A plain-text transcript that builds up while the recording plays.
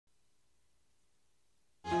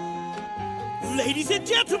Ladies and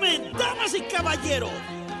gentlemen, damas y caballeros,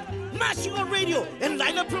 Machine on Radio and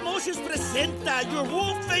Lila Promotions presenta your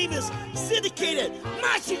world-famous, syndicated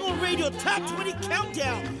Machine on Radio Top 20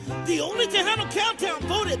 Countdown, the only Tejano countdown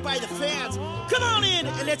voted by the fans. Come on in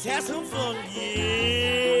and let's have some fun,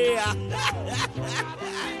 yeah!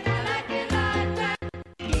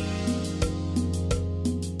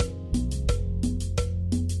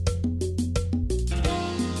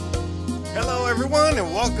 Hello everyone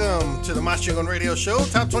and welcome to the Machine on Radio Show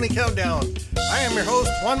Top 20 Countdown. I am your host,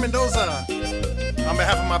 Juan Mendoza. On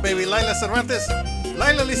behalf of my baby Lila Cervantes,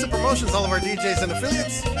 Lila Lisa Promotions, all of our DJs and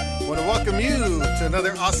affiliates, I want to welcome you to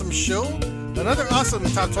another awesome show, another awesome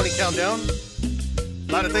Top 20 Countdown.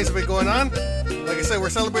 A lot of things have been going on. Like I said, we're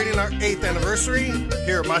celebrating our 8th anniversary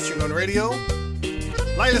here at Machine on Radio.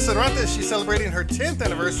 Lila Cervantes, she's celebrating her 10th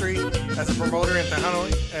anniversary as a promoter in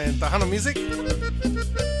Tejano music.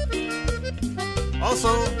 Also,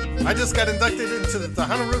 I just got inducted into the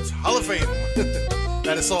Tejano Roots Hall of Fame.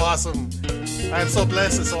 That is so awesome. I am so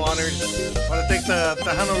blessed and so honored. I want to thank the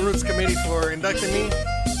Tejano Roots Committee for inducting me.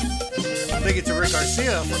 Thank you to Rick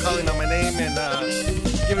Garcia for calling out my name and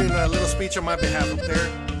giving a little speech on my behalf up there.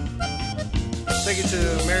 Thank you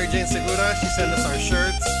to Mary Jane Segura. She sent us our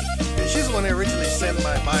shirts. And she's the one that originally sent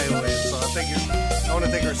my bio in. So I want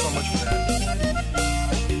to thank her so much for that.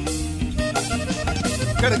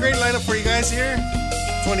 Got a great lineup for you guys here.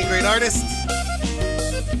 20 great artists.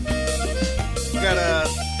 We got the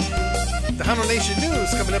Tejano Nation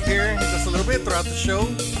News coming up here in just a little bit throughout the show.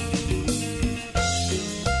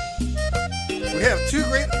 We have 2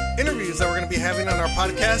 great interviews that we're going to be having on our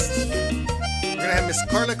podcast. We're going to have Miss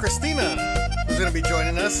Carla Cristina, who's going to be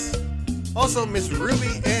joining us. Also, Miss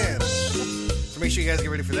Ruby Ann. So make sure you guys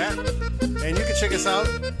get ready for that. And you can check us out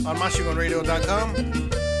on MachineOnRadio.com.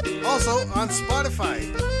 Also on Spotify.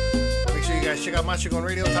 Make sure you guys check out Machine on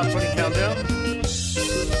Radio Top 20 Countdown.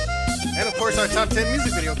 And of course our Top 10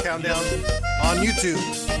 Music Video Countdown on YouTube.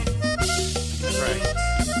 That's right.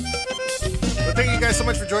 Well, thank you guys so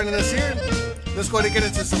much for joining us here. Let's go ahead and get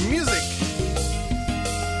into some music.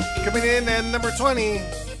 Coming in at number 20,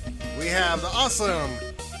 we have the awesome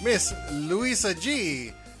Miss Luisa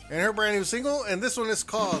G and her brand new single, and this one is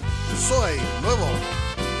called Soy Nuevo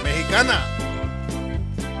Mexicana.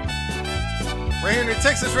 Right here in the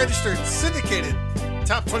Texas registered, syndicated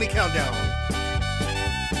Top 20 Countdown.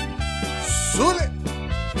 Sule!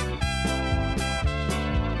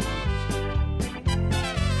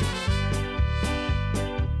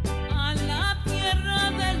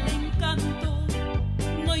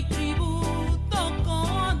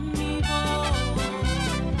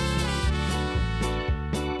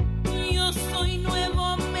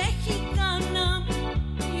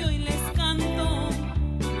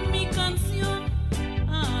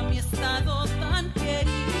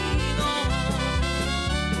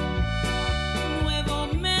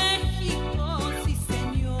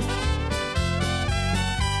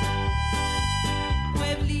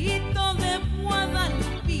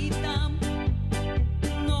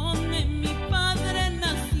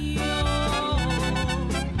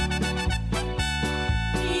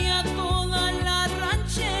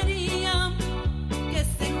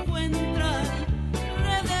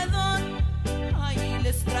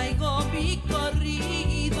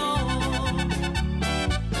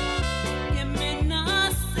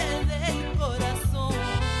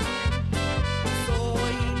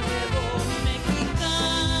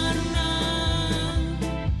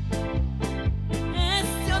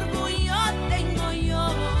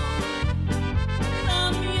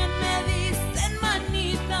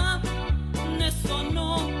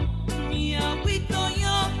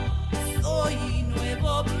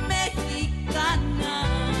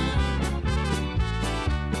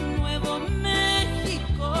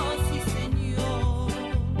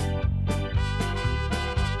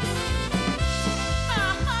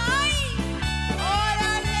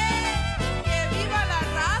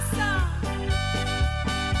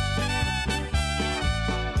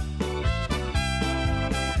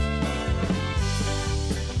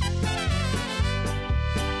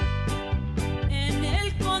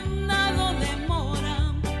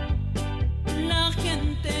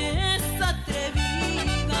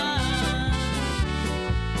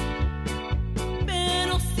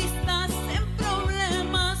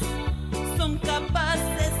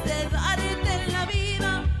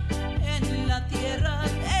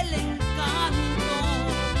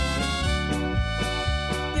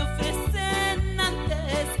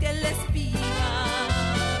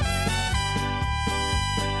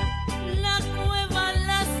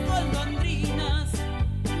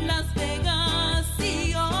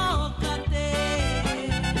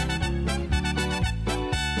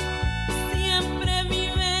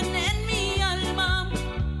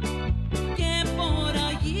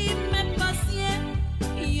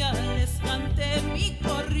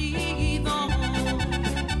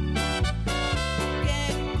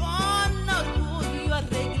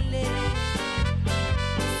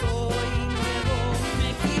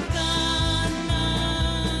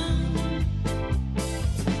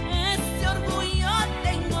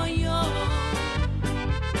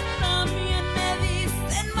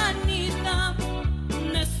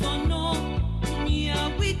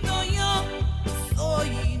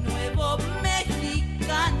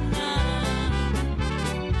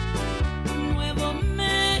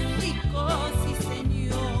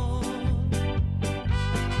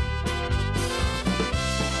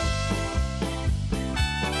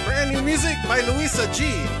 by Luisa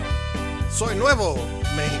G. Soy Nuevo,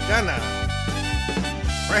 Mexicana.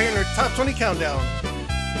 Right here in our Top 20 Countdown.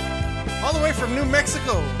 All the way from New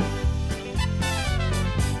Mexico.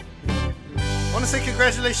 I want to say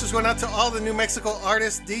congratulations going out to all the New Mexico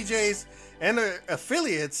artists, DJs, and their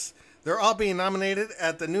affiliates. They're all being nominated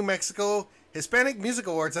at the New Mexico Hispanic Music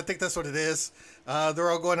Awards. I think that's what it is.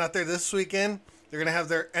 They're all going out there this weekend. They're going to have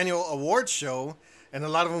their annual awards show, and a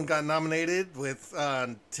lot of them got nominated with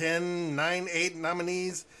 10, 9, 8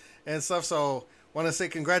 nominees and stuff. So I want to say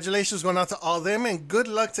congratulations going out to all of them, and good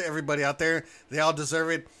luck to everybody out there. They all deserve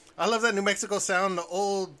it. I love that New Mexico sound, the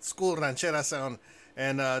old school ranchera sound.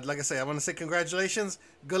 And like I say, I want to say congratulations.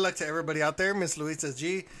 Good luck to everybody out there. Miss Luisa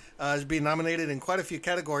G is being nominated in quite a few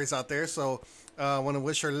categories out there. So I want to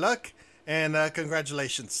wish her luck and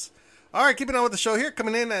congratulations. All right, keeping on with the show here.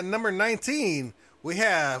 Coming in at number 19, we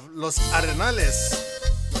have Los Arenales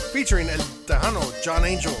featuring El Tejano, John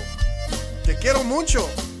Angel. Te quiero mucho.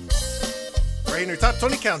 Right in your Top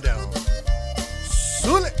 20 Countdown.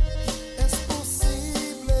 Sule.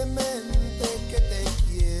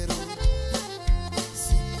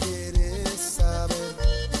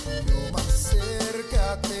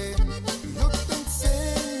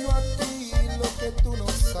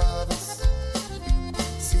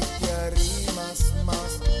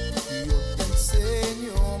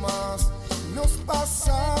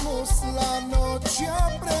 Pasamos la noche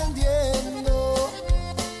aprendiendo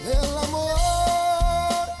del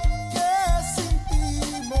amor que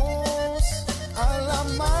sentimos al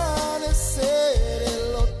amanecer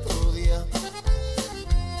el otro día.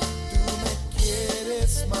 Tú me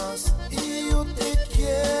quieres más y yo te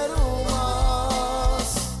quiero más.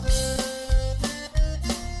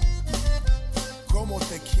 Como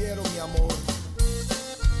te quiero, mi amor.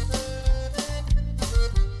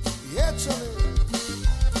 Y échale.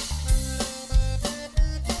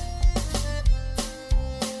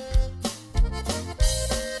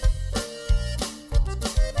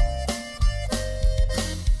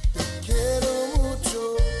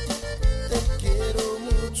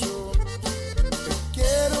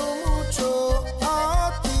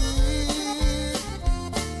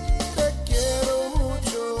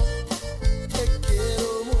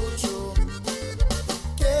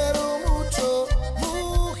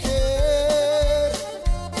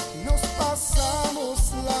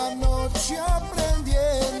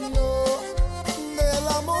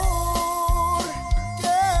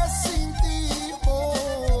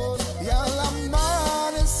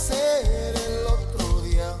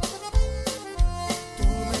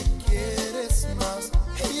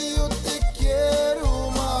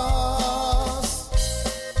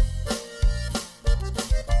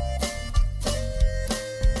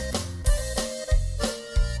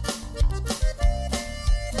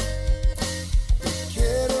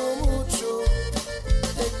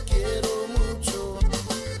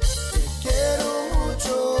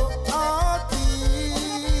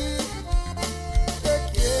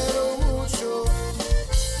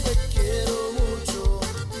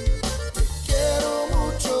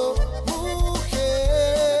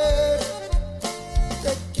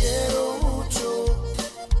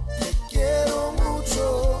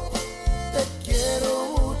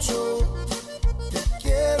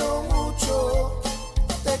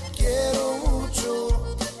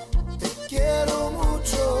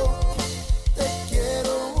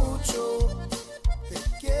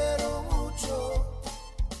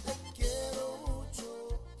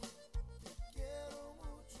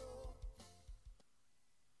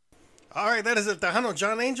 That is El Tejano,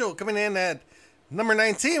 John Angel, coming in at number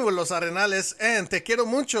 19 with Los Arenales and Te Quiero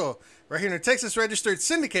Mucho, right here in the Texas Registered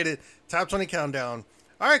Syndicated Top 20 Countdown.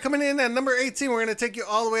 All right, coming in at number 18, we're going to take you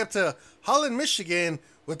all the way up to Holland, Michigan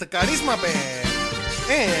with the Carisma Band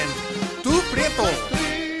and Tu Prieto.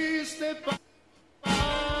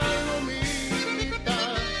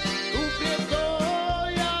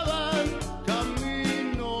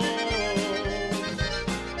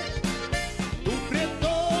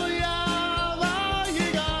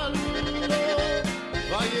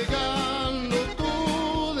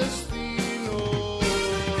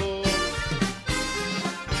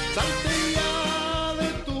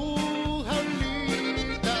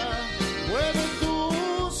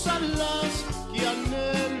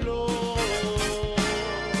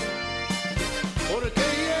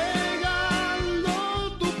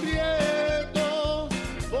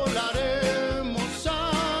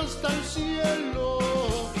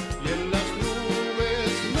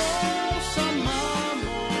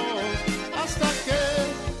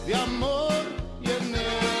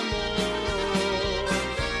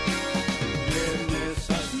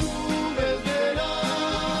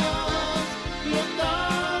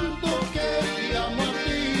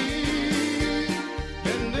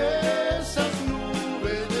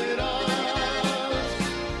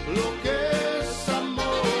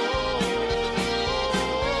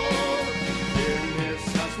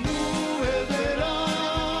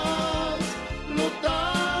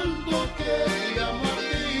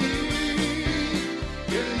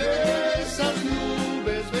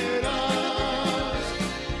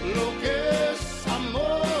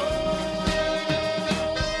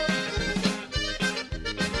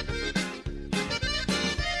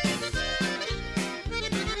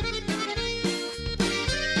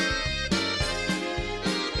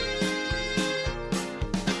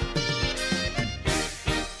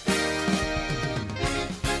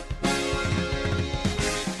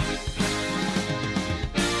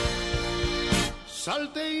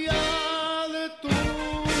 Salte ya de tu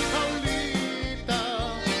jaulita,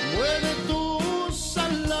 mueve tus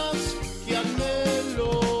alas que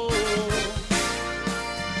anhelo,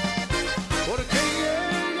 porque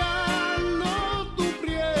llegando tu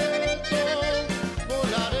prieto,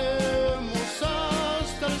 volaremos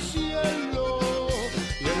hasta el cielo,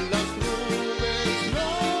 y en las nubes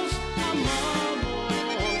nos amamos,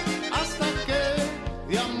 hasta que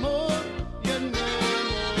de amor llenemos.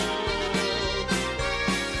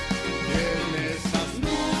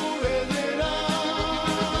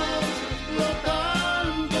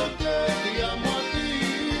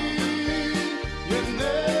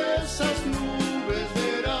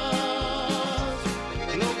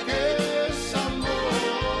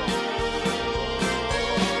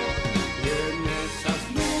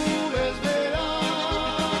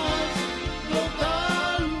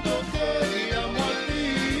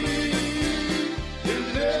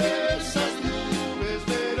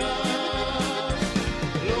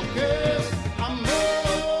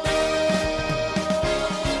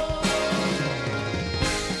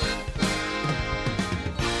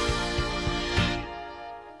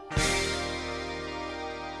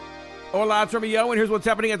 Hola, it's Romeo, and here's what's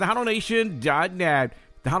happening at TejanoNation.net.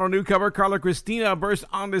 Tejano newcomer Carla Cristina burst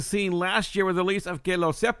on the scene last year with the release of Que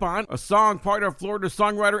Lo Sepan, a song part of Florida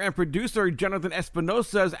songwriter and producer Jonathan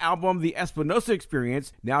Espinosa's album The Espinosa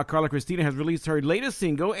Experience. Now Carla Cristina has released her latest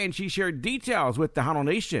single, and she shared details with Tejano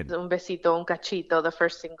Nation. Un besito, un cachito, the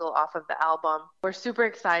first single off of the album. We're super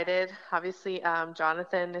excited. Obviously,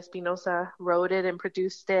 Jonathan Espinosa wrote it and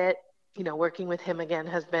produced it. You know, working with him again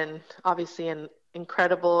has been obviously an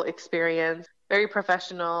incredible experience, very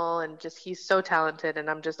professional, and just he's so talented, and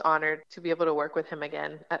I'm just honored to be able to work with him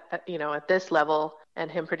again at this level,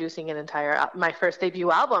 and him producing my first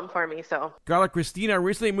debut album for me. So Carla Cristina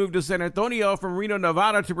recently moved to San Antonio from Reno,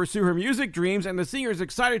 Nevada to pursue her music dreams, and the singer is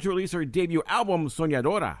excited to release her debut album,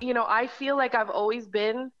 Soñadora. You know, I feel like I've always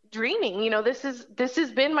been dreaming. You know, this has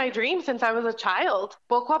been my dream since I was a child.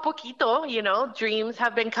 Poco a poquito, you know, dreams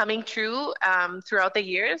have been coming true throughout the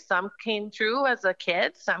years. Some came true as a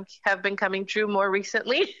kid. Some have been coming true more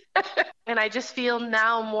recently. And I just feel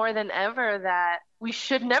now more than ever that we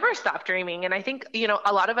should never stop dreaming. And I think, you know,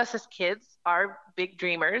 a lot of us as kids are big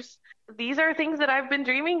dreamers. These are things that I've been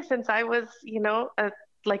dreaming since I was, you know,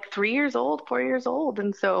 like 3 years old, 4 years old.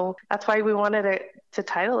 And so that's why we wanted to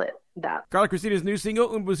title it that. Carla Cristina's new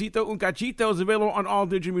single, Un Besito, Un Cachito, is available on all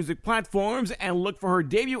digital music platforms, and look for her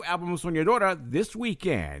debut album, Soñadora, this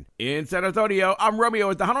weekend. In San Antonio, I'm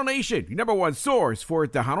Romeo at Tejano Nation, your number one source for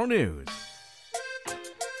Tejano News.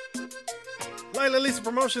 Lila Lisa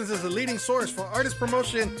Promotions is the leading source for artist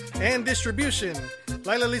promotion and distribution.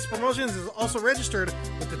 Lila Lisa Promotions is also registered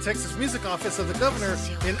with the Texas Music Office of the Governor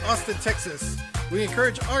in Austin, Texas. We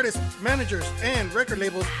encourage artists, managers, and record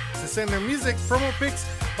labels to send their music, promo pics,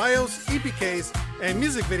 bios, EPKs, and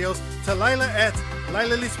music videos to Lila at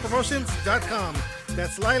LilaLisaPromotions.com.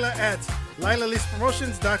 That's Lila at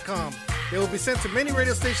LilaLisaPromotions.com. They will be sent to many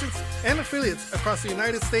radio stations and affiliates across the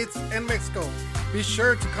United States and Mexico. Be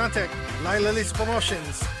sure to contact Lila Lisa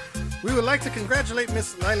Promotions. We would like to congratulate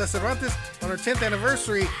Miss Lila Cervantes on her 10th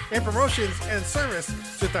anniversary in promotions and service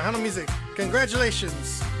to Tejano music.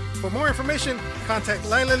 Congratulations. For more information, contact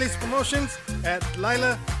Lila Lisa Promotions at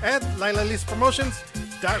Lila at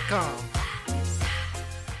LilaLisaPromotions.com.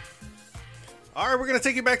 All right, we're going to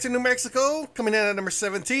take you back to New Mexico. Coming in at number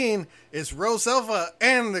 17 is Rosalva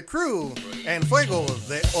and the Crew and Fuego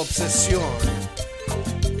de Obsesión.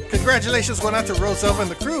 Congratulations going out to Rosalva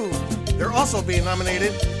and the Crew. They're also being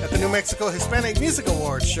nominated at the New Mexico Hispanic Music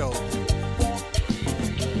Awards show.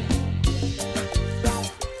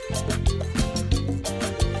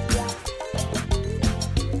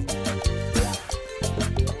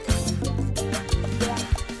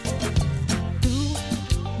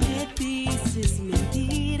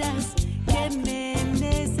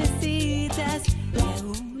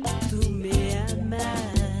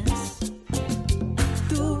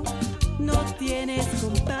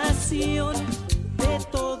 De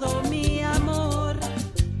todo mi amor,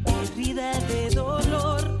 herida de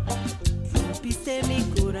dolor, rompiste mi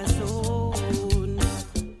corazón.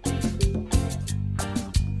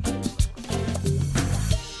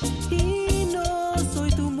 Y no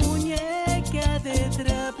soy tu muñeca de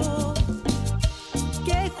trapo,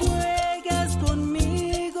 que juegas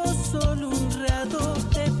conmigo solo un rato.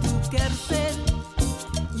 De tu cárcel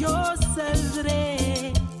yo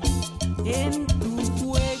saldré, en tu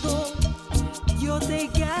juego yo te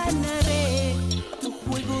ganaré. Tu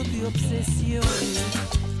juego de obsesión,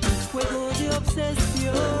 tu juego de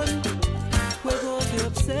obsesión, juego de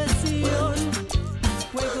obsesión,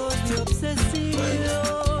 juego de obsesión.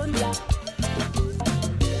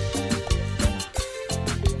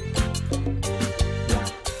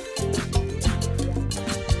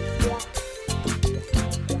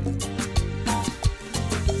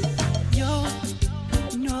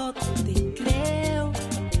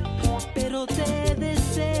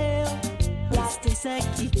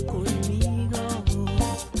 y conmigo.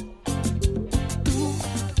 Tú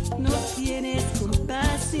no tienes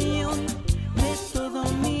compasión de todo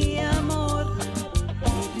mi amor,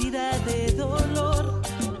 herida de dolor,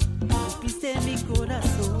 rompiste mi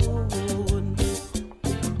corazón.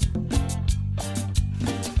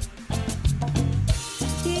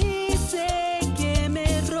 Y sé que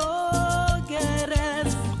me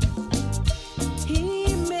rogarás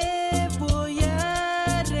y me voy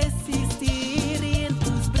a resistir, y en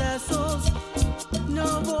tus brazos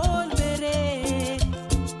no volveré,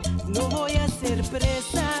 no voy a ser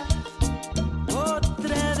presa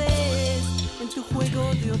otra vez en tu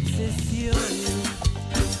juego de obsesión,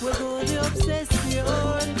 juego de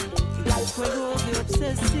obsesión, juego de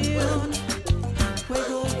obsesión,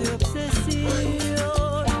 juego de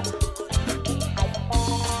obsesión.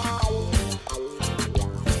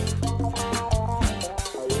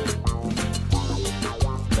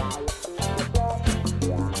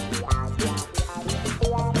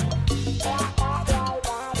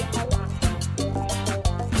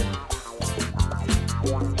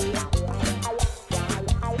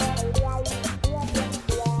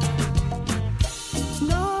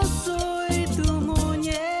 No soy tu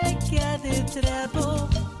muñeca de trapo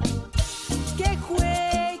que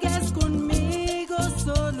juegas conmigo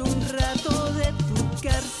solo un rato de tu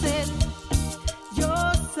cárcel. Yo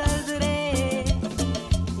saldré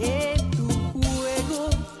en tu juego,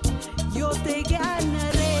 yo te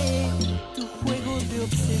ganaré. Tu juego de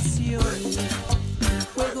obsesión,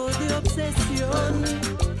 juego de obsesión,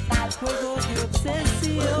 juego de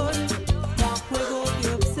obsesión, juego de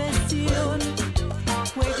obsesión,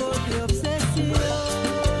 juego de obsesión.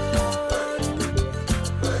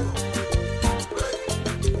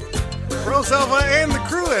 Rosalva and the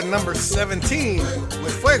crew at number 17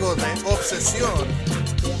 with Fuego de Obsesión.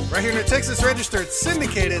 Right here in the Texas Registered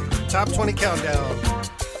Syndicated Top 20 Countdown.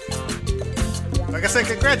 Like I said,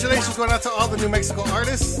 congratulations going out to all the New Mexico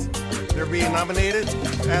artists. They're being nominated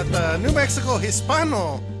at the New Mexico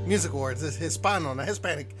Hispano Music Awards. It's Hispano, not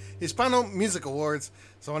Hispanic. Hispano Music Awards.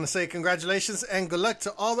 So I want to say congratulations and good luck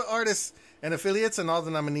to all the artists and affiliates and all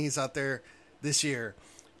the nominees out there this year.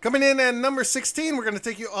 Coming in at number 16, we're going to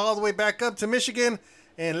take you all the way back up to Michigan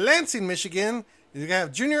and Lansing, Michigan. You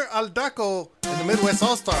have Junior Aldaco and the Midwest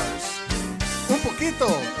All-Stars. Un poquito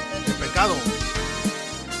de pecado.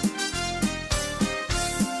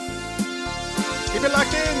 Keep it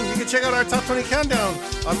locked in. You can check out our Top 20 Countdown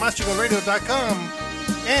on MasChingonRadio.com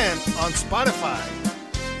and on Spotify.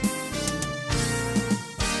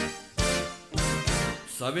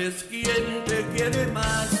 ¿Sabes quién te quiere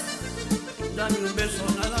más? Dame un beso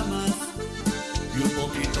nada más y un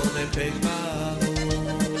poquito de pecado.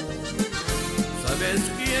 ¿Sabes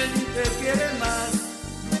quién te quiere más?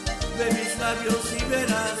 De mis labios y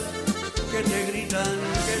verás que te gritan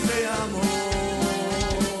que te amo.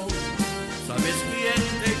 ¿Sabes quién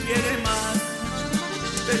te quiere más?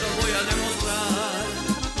 Te lo voy a demostrar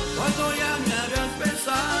cuando ya me hagas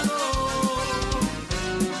besado,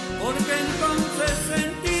 porque entonces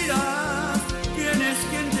sentirás quién es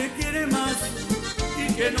quien te quiere más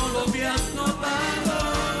y que no lo habías notado,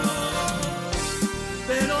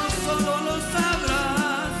 pero solo lo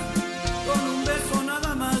sabrás con un beso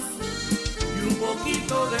nada más y un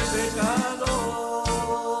poquito de pecado.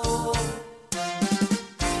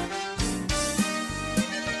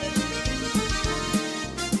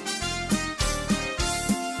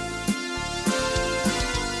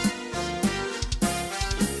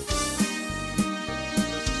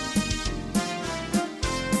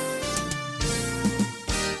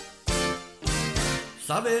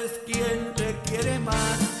 ¿Sabes quién te quiere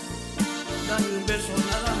más? Dame un beso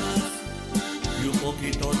nada más y un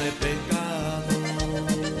poquito de pecado.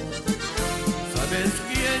 ¿Sabes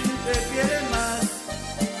quién te quiere más?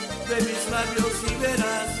 De mis labios y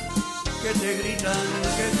verás que te gritan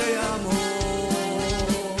que te amo.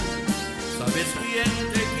 ¿Sabes quién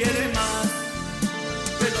te quiere más?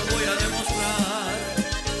 Te lo voy a demostrar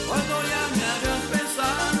cuando ya me hagas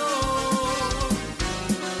besado,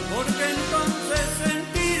 porque entonces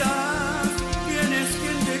sentirás quién es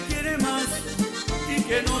quien te quiere más y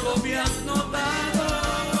que no lo habías notado,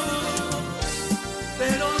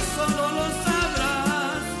 pero solo lo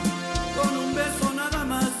sabrás con un beso nada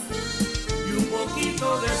más y un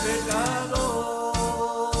poquito de pecado.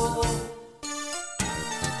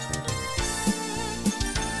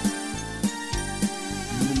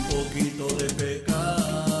 Y un poquito de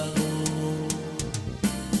pecado.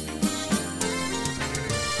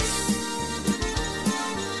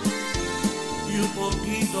 Y un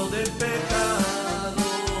poquito de pecado.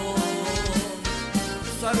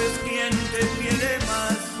 ¿Sabes quién te quiere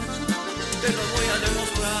más? te lo voy a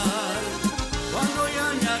demostrar cuando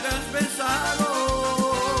ya me hagas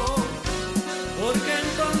besado, porque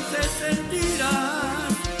entonces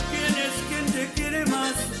sentirás quién es quien te quiere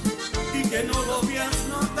más y que no lo habías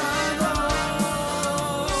notado,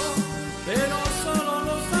 pero solo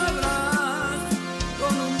lo sabrás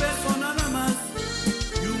con un beso nada más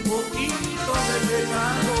y un poquito de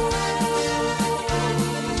pecado.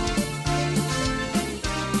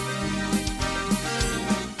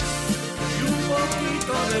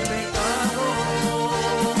 De pecado.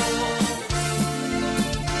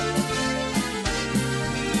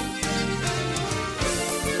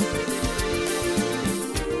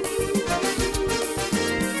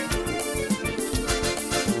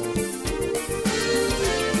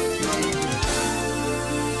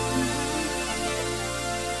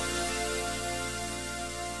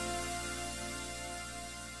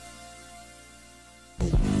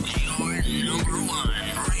 Your number one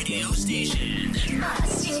radio station.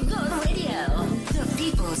 Radio, the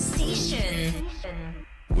people's station.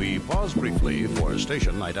 We pause briefly for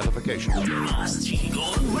station identification. Radio,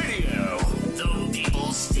 the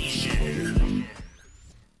people's station.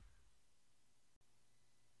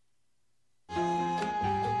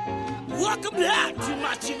 Welcome back to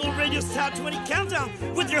Machingo Radio's Top 20 Countdown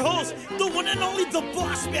with your host, the one and only the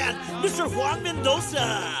boss man, Mr. Juan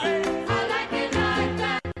Mendoza.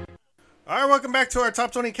 All right, welcome back to our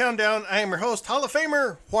Top 20 Countdown. I am your host, Hall of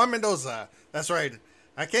Famer, Juan Mendoza. That's right.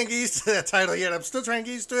 I can't get used to that title yet. I'm still trying to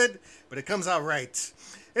get used to it, but it comes out right.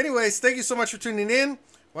 Anyways, thank you so much for tuning in.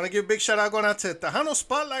 Want to give a big shout out going out to Tejano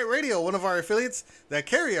Spotlight Radio, one of our affiliates that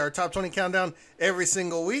carry our Top 20 Countdown every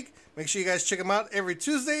single week. Make sure you guys check them out every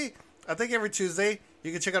Tuesday. I think every Tuesday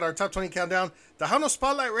you can check out our Top 20 Countdown. Tejano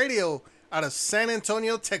Spotlight Radio out of San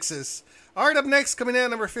Antonio, Texas. All right, up next, coming in at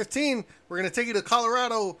number 15, we're going to take you to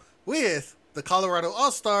Colorado with the Colorado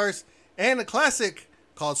All-Stars and a classic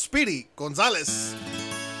called Speedy Gonzalez.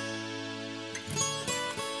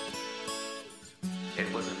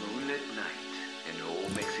 It was a moonlit night in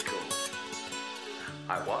old Mexico.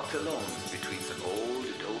 I walked alone between some old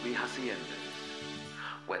adobe haciendas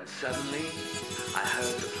when suddenly I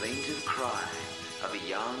heard the plaintive cry of a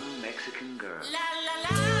young Mexican girl. La la la,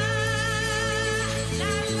 la la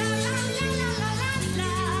la.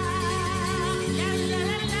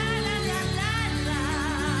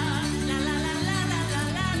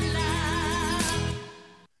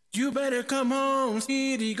 You better come home,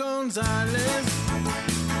 Speedy Gonzalez,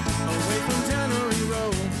 away from Tannery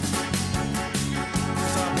Road.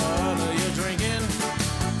 Stop all of your drinking,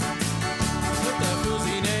 let that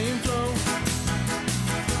boozy name flow.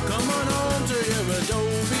 Come on home to your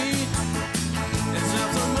adobe and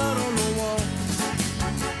slap some mud on the wall.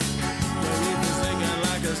 Your roof is singing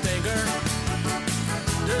like a stinker.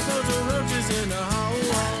 There's loads of roaches in the hall.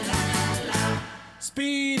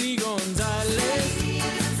 Speedy Gonzalez,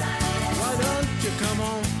 why don't you come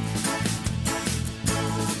home?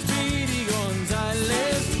 Speedy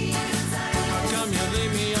Gonzalez, how come you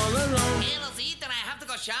leave me all alone? Hey, Rosita, I have to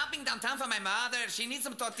go shopping downtown for my mother. She needs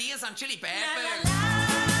some tortillas and chili peppers.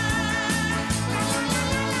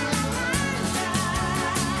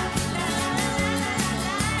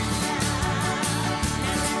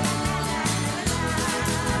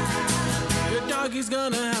 Your doggy's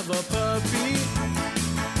gonna have a puppy,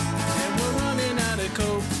 and we're running out of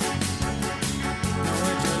coke. Now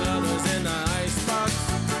enchiladas in the icebox,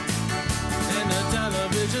 and the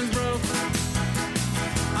television's broke.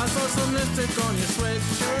 I saw some lipstick on your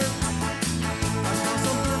sweatshirt, I saw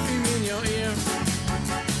some perfume in your ear.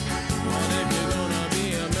 But if you're gonna be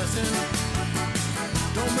a messin',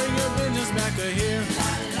 don't bring your business back here.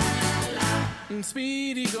 And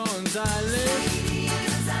Speedy Gonzalez,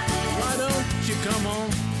 why don't you come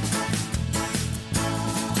home?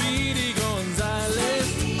 Speedy Gonzalez,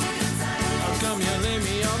 how come you leave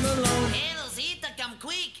me on the low? Hey, Rosita, come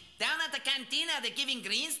quick. Down at the cantina, they're giving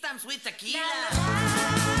green stamps with tequila.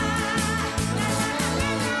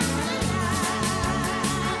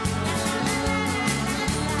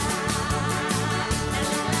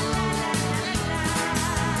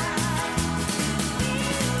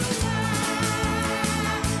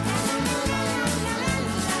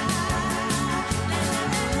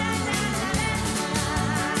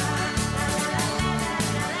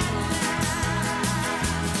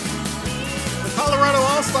 Colorado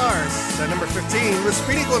All-Stars at number 15 with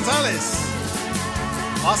Speedy Gonzalez.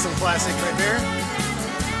 Awesome classic right there.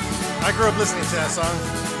 I grew up listening to that song.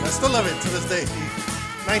 I still love it to this day.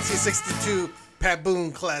 1962 Pat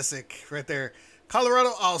Boone classic right there.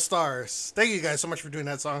 Colorado All-Stars. Thank you guys so much for doing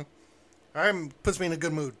that song. All right, puts me in a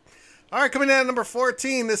good mood. All right, coming in at number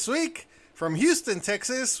 14 this week, From Houston,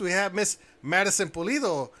 Texas, we have Miss Madison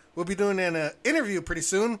Pulido. We'll be doing an interview pretty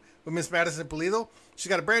soon with Miss Madison Pulido. She's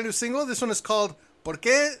got a brand new single. This one is called ¿Por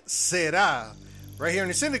qué será? Right here in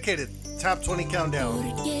the syndicated Top 20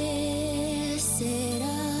 Countdown. ¿Por qué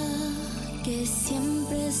será que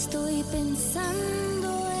siempre estoy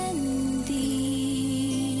pensando en ti?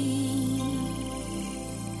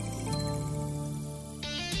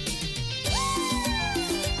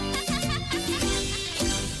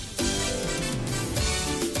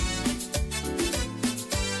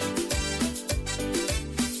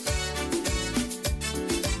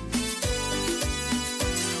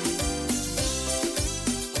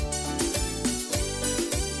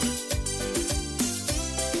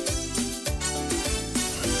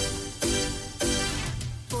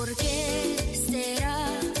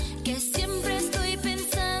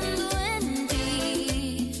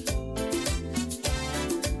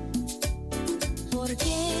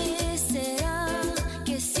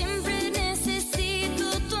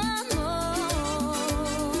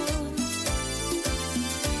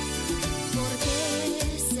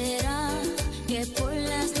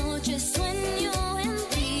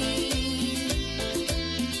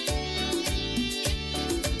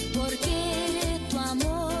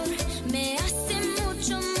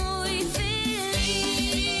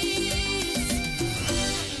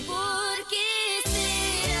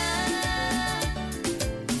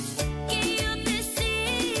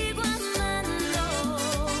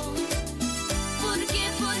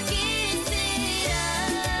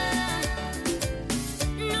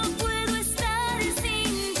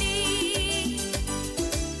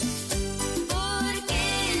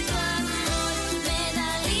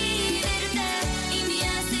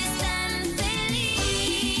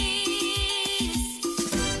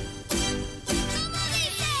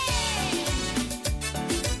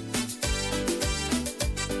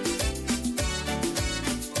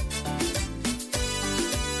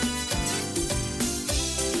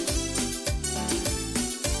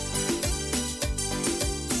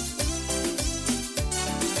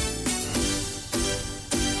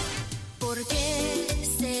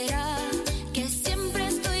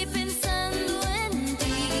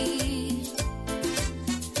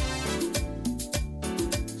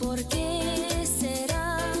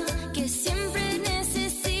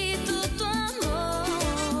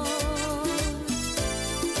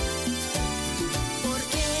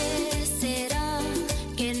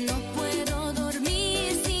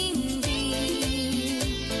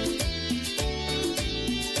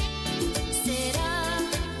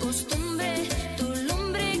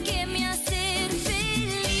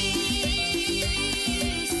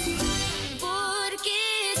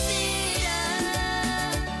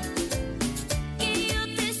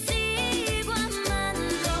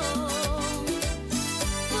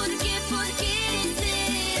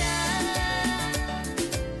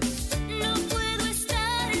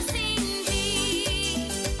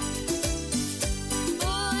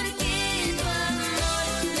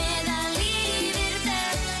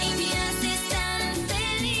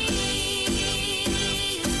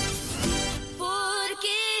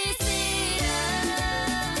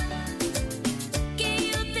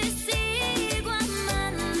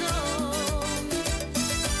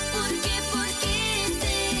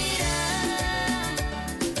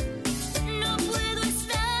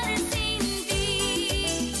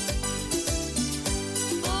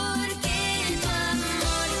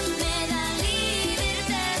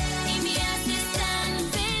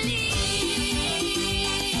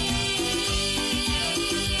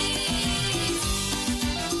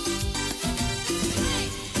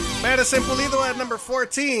 Madison Pulido at number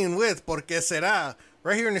 14 with ¿Por qué será?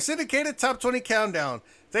 Right here in the syndicated Top 20 Countdown.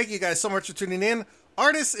 Thank you guys so much for tuning in.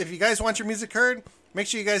 Artists, if you guys want your music heard, make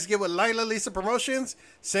sure you guys get with Lila Lisa Promotions.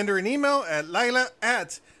 Send her an email at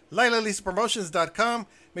lila@lilalisapromotions.com.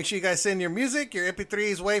 Make sure you guys send your music, your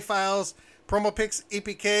MP3s, WAV files, promo pics,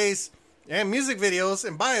 EPKs, and music videos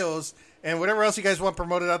and bios, and whatever else you guys want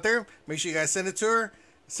promoted out there. Make sure you guys send it to her.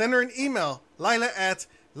 Send her an email,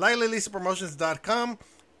 lila@lilalisapromotions.com.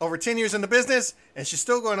 Over 10 years in the business, and she's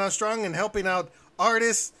still going on strong and helping out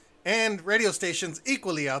artists and radio stations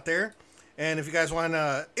equally out there. And if you guys want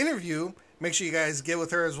to interview, make sure you guys get with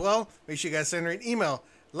her as well. Make sure you guys send her an email,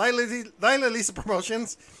 Lila Lisa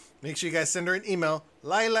Promotions. Make sure you guys send her an email,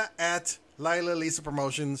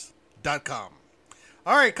 lila@lilalisapromotions.com.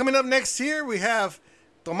 All right, coming up next here, we have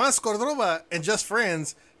Tomás Cordova and Just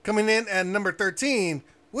Friends coming in at number 13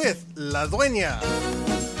 with La Dueña.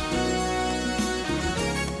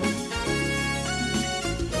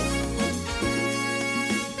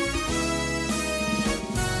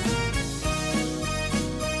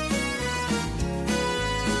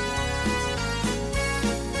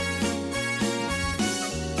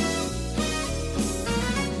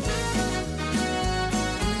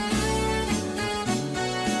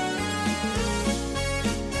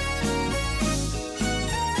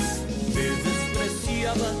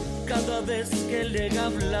 vez que le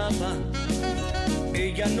hablaba,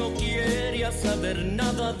 ella no quería saber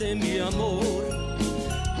nada de mi amor.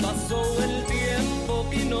 Pasó el tiempo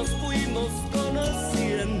y nos fuimos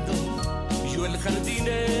conociendo, yo el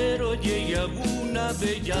jardinero y ella una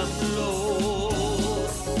bella flor.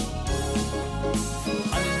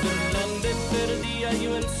 Al verla me perdía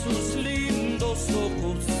yo en sus lindos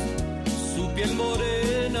ojos, su piel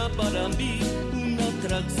morena para mí una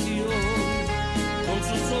atracción, con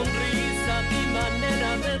su sonrisa y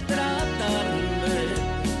manera de tratarme,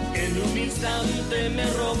 en un instante me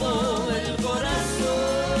robó el corazón.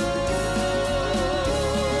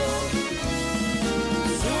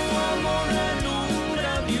 Su amor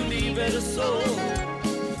alumbra mi universo,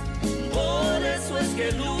 por eso es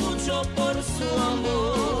que lucho por su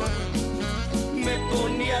amor. Me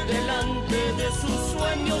ponía delante de sus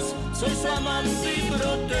sueños, soy su amante y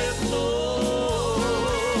protector.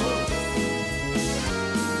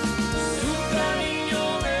 Su cariño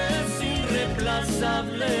es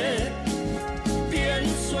irreemplazable,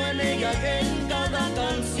 pienso en ella en cada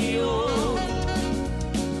canción.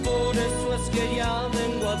 Por eso es que ya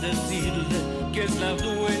vengo a decirle que es la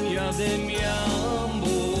dueña de mi amor.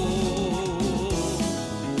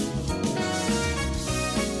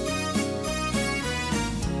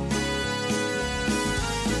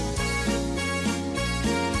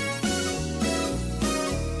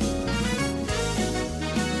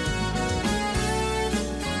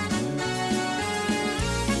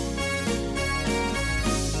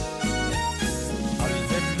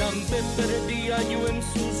 Me perdía yo en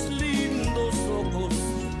sus lindos ojos,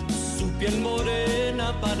 su piel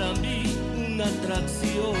morena para mí una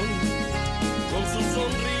atracción, con su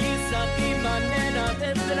sonrisa y manera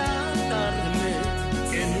de tratarme,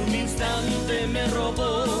 en un instante me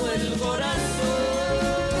robó el corazón.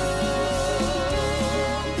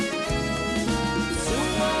 Su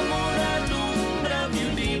amor alumbra mi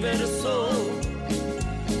universo,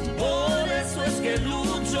 por eso es que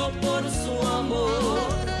lucho por su amor.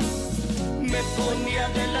 Me ponía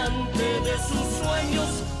delante de sus sueños,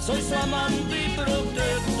 soy su amante y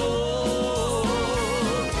protector.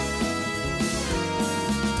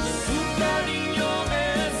 Su cariño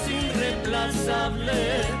es irreemplazable,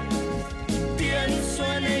 pienso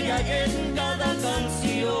en ella en cada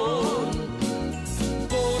canción.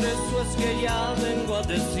 Por eso es que ya vengo a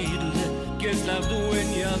decirle que es la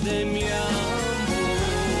dueña de mi amor.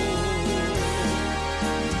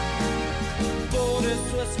 Por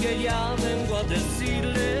eso es que ya vengo a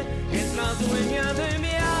decirle que es la dueña de mi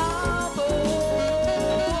amor.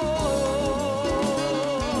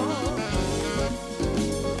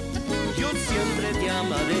 Yo siempre te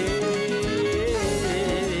amaré.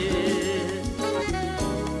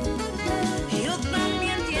 Yo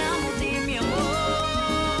también te amo, di mi amor.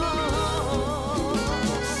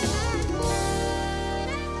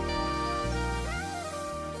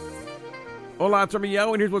 Hola, it's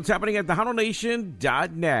Romeo, and here's what's happening at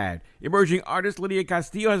thehoundownation.net. Emerging artist Lydia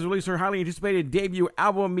Castillo has released her highly anticipated debut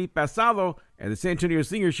album, Mi Pasado, and the San Antonio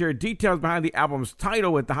singer shared details behind the album's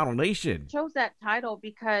title with the Hound Nation. I chose that title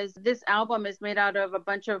because this album is made out of a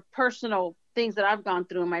bunch of personal things that I've gone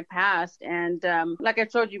through in my past. And like I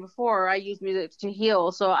told you before, I use music to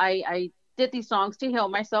heal. So I did these songs to heal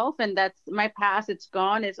myself, and that's my past. It's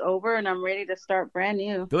gone, it's over, and I'm ready to start brand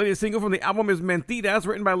new. The latest single from the album is Mentiras,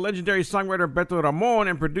 written by legendary songwriter Beto Ramon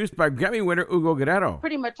and produced by Grammy winner Hugo Guerrero.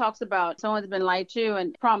 Pretty much talks about someone's been lied to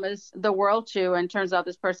and promised the world to, and turns out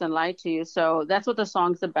this person lied to you. So that's what the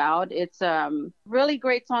song's about. It's really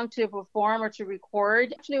great song to perform or to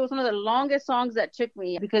record. Actually, it was one of the longest songs that took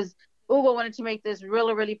me because Hugo wanted to make this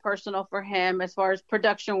really, really personal for him as far as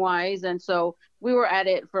production-wise, and so we were at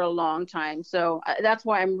it for a long time. So that's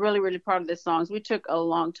why I'm really, really proud of this song. We took a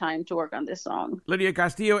long time to work on this song. Lydia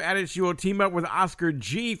Castillo added she will team up with Oscar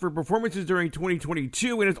G for performances during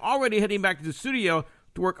 2022 and is already heading back to the studio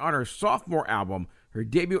to work on her sophomore album. Her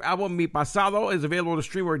debut album, Mi Pasado, is available to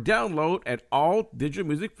stream or download at all digital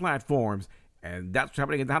music platforms. And that's what's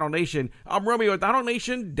happening at the Hound Nation. I'm Romeo at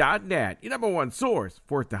thehoundownation.net, your number one source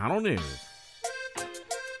for Tejano News.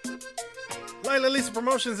 Lila Lisa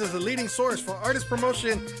Promotions is the leading source for artist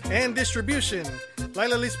promotion and distribution.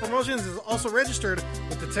 Lila Lisa Promotions is also registered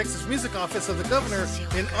with the Texas Music Office of the Governor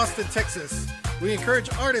in Austin, Texas. We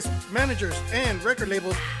encourage artists, managers, and record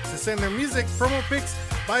labels to send their music, promo pics,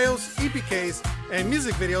 bios, EPKs, and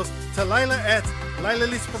music videos to Lila at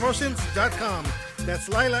LilaLisaPromotions.com. That's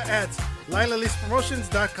Lila at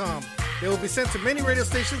LilaLisaPromotions.com. They will be sent to many radio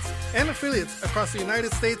stations and affiliates across the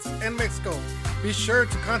United States and Mexico. Be sure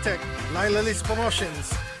to contact Lila Lisa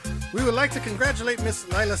Promotions. We would like to congratulate Miss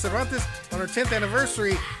Laila Cervantes on her 10th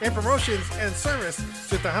anniversary in promotions and service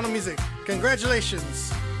to Tejano music.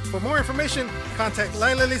 Congratulations. For more information, contact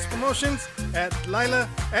Laila Lee's Promotions at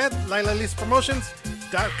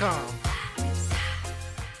laila@lailaleespromotions.com.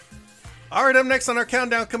 All right, up next on our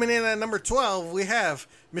countdown, coming in at number 12, we have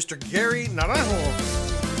Mr. Gary Naranjo.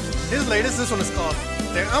 His latest, this one is called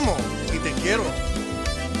Te Amo y Te Quiero.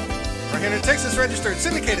 Right here in Texas, registered,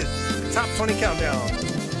 syndicated, Top 20 Countdown.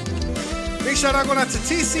 Big shout out going out to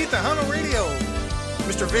TC Tejano Radio.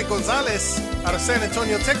 Mr. Vic Gonzalez out of San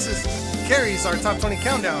Antonio, Texas, carries our Top 20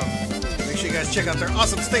 Countdown. Make sure you guys check out their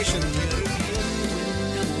awesome station.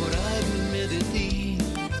 Enamorarme de ti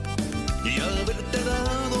y haberte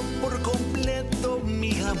dado por completo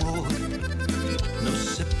mi amor. No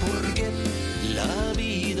sé por qué la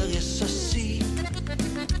vida es así,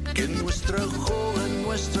 que nuestra joven,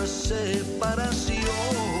 nuestra separación.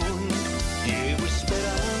 Llevo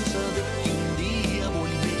esperanza de que un día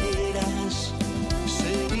volverás.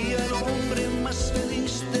 Sería el hombre más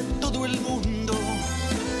feliz de todo el mundo.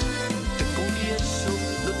 Te confieso,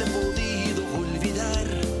 no te he podido olvidar,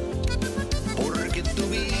 porque tú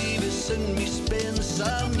vives en mis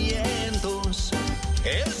pensamientos.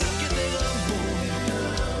 Es que te amo,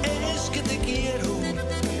 es que te quiero,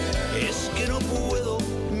 es que no puedo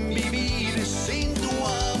vivir sin tu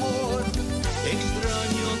amor.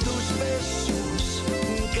 Extraño tus besos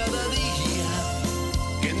cada día,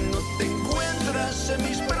 que no te encuentras en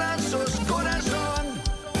mis brazos, corazón.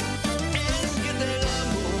 Es que te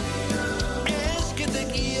amo, es que te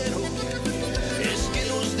quiero, es que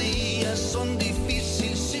los días son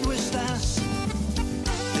difíciles si no estás.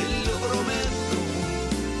 Te lo prometo,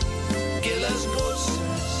 que las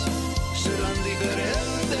cosas serán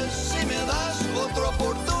diferentes si me das otra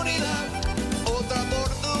oportunidad, otra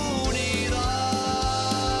oportunidad.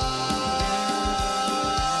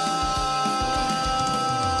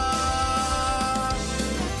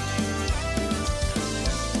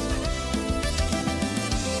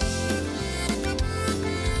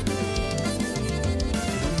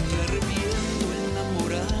 Me arrepiento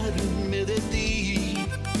enamorarme de ti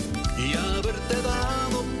y haberte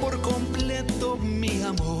dado por completo mi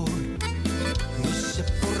amor. No sé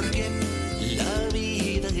por qué la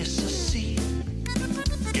vida es así,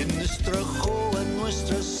 que nos trajo a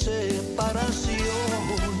nuestra separación.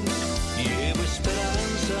 Llevo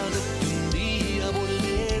esperanza de que un día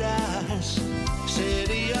volverás.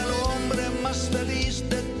 Sería el hombre más feliz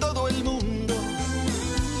de todo el mundo.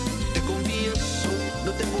 Te confieso,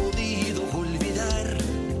 no te he podido olvidar,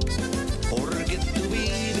 porque tú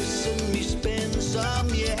vives en mis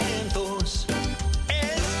pensamientos.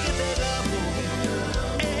 Es que te amo,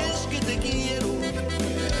 es que te quiero,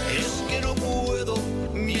 es que no puedo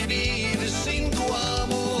vivir sin tu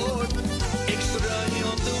amor.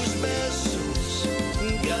 Extraño tus besos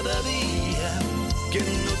cada día, que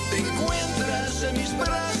no te encuentras en mis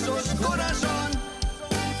brazos, corazón.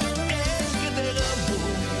 Es que te amo,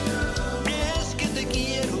 es que te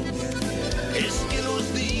quiero, es que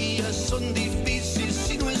los días son difíciles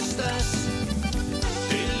si no estás.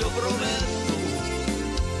 Te lo prometo,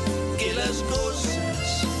 que las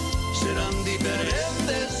cosas serán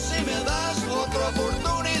diferentes si me das otra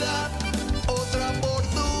oportunidad, otra oportunidad.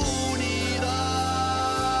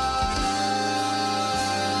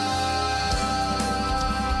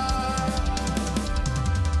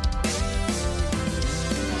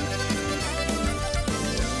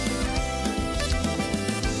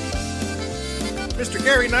 Mr.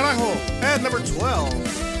 Gary Naranjo at number 12.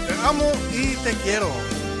 Te Amo y Te Quiero.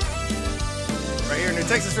 Right here in New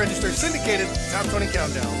Texas, registered, syndicated, Top 20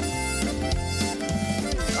 Countdown.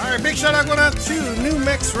 All right, big shout out going out to New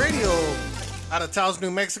Mex Radio out of Taos,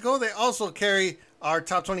 New Mexico. They also carry our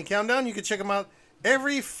Top 20 Countdown. You can check them out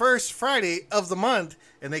every first Friday of the month,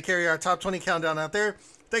 and they carry our Top 20 Countdown out there.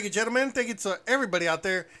 Thank you, gentlemen. Thank you to everybody out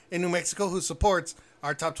there in New Mexico who supports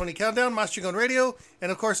our Top 20 Countdown, Mas Chingon Radio,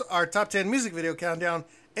 and of course our Top 10 Music Video Countdown,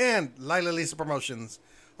 and Laila Lisa Promotions.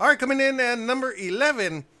 All right, coming in at number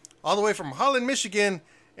 11, all the way from Holland, Michigan,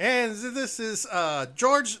 and this is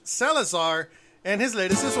George Salazar, and his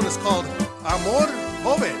latest, this one is called Amor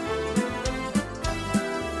Joven.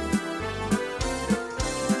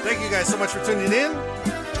 Thank you guys so much for tuning in.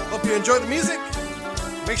 Hope you enjoy the music.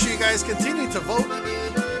 Make sure you guys continue to vote.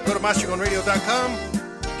 Go to MasChingonRadio.com.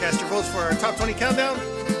 Cast your votes for our Top 20 Countdown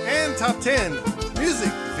and Top 10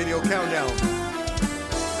 Music Video Countdown.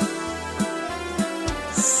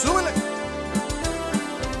 ¡Súbele!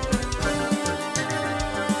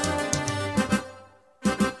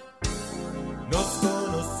 Nos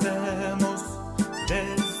conocemos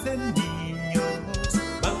desde niños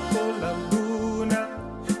bajo la luna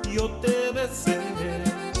y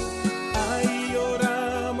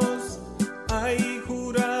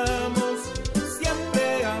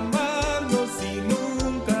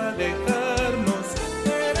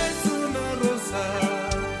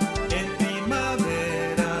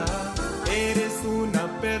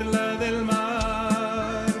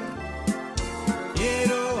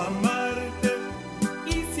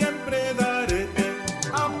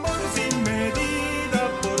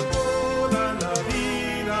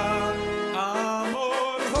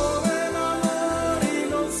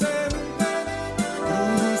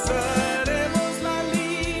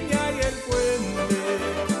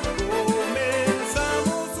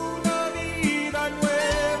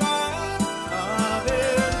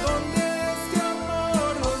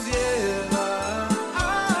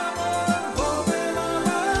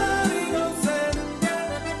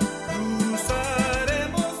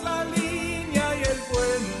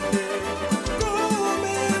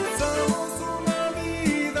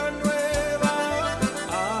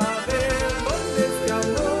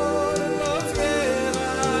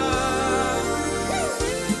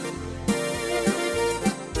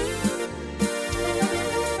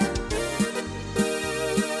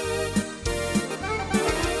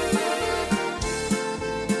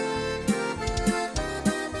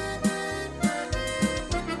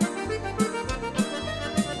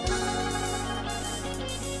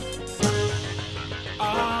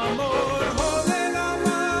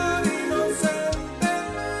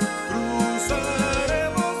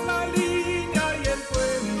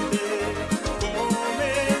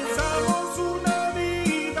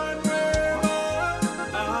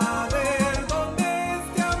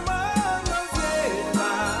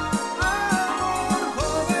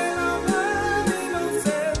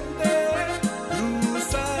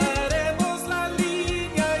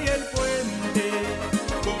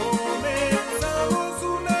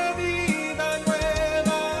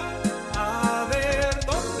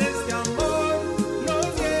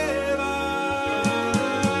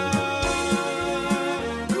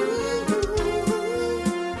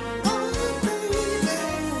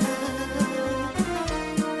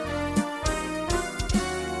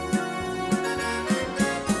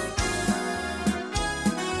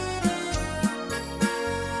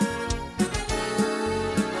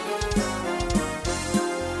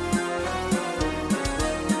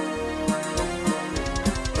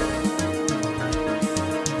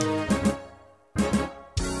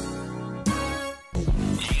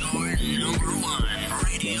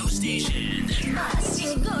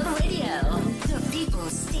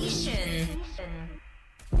station.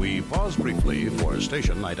 We pause briefly for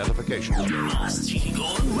station identification.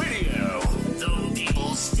 Mastigo Radio, the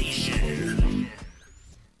People Station.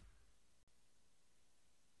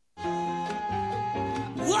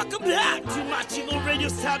 Welcome back to Machingo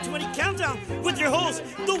Radio's Top 20 Countdown with your host,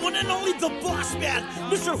 the one and only the boss man,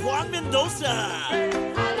 Mr. Juan Mendoza.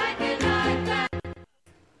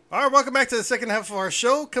 All right, welcome back to the second half of our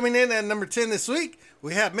show. Coming in at number 10 this week,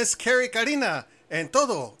 we have Miss Carrie Karina and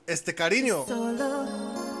Todo Este Cariño. Solo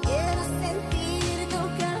quiero sentir tu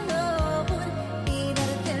calor y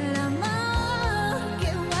darte el amor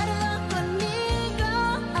que guardo conmigo.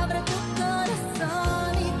 Abre tu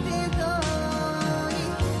corazón y te doy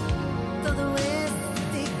todo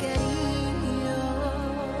este cariño.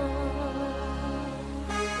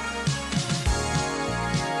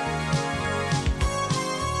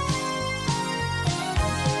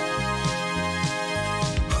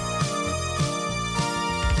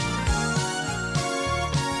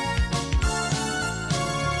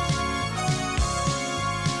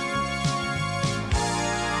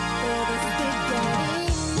 Todo este cariño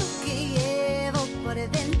que llevo por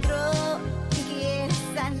dentro y quieres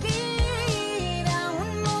salir a un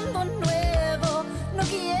mundo nuevo, no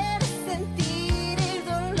quieres sentir el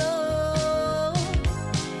dolor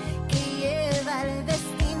que lleva el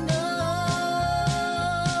destino,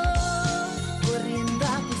 corriendo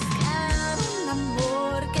a buscar un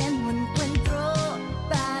amor que no encuentro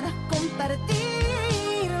para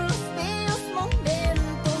compartir los bellos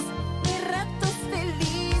momentos, mis ratos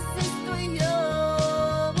felices tú y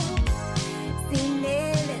yo, sin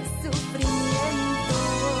el sufrimiento.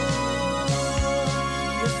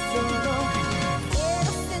 Yo solo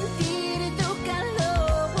quiero sentir tu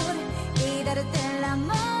calor y darte el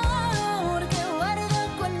amor que guardo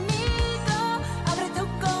conmigo. Abre tu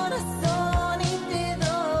corazón y te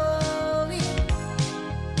doy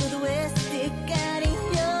todo este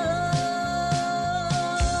cariño.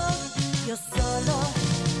 Yo solo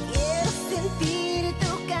quiero sentir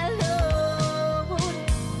tu calor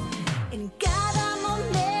en cada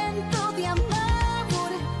momento de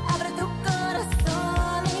amor. Abre tu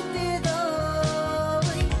corazón y te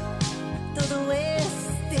doy todo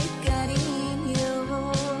este cariño.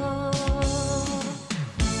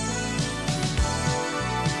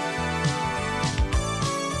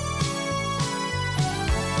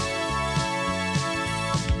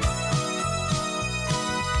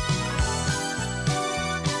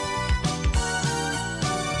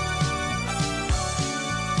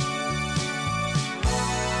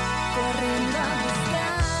 Corriendo a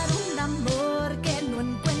buscar un amor que no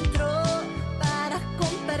encuentro para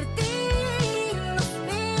compartir los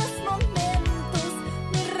bellos momentos,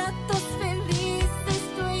 mis ratos felices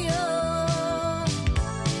tú y yo,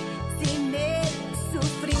 sin el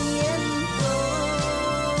sufrimiento.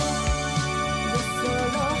 Yo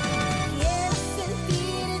solo quiero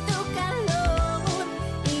sentir tu calor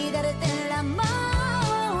y darte el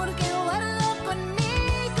amor que guardo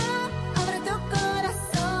conmigo. Abre tu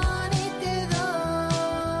corazón y te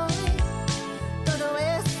doy todo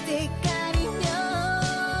este cariño.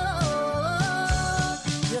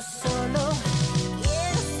 Yo solo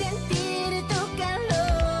quiero sentir tu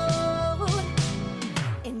calor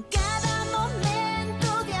en cada momento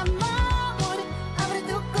de amor. Abre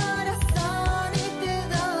tu corazón y te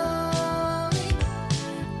doy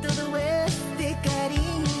todo este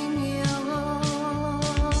cariño.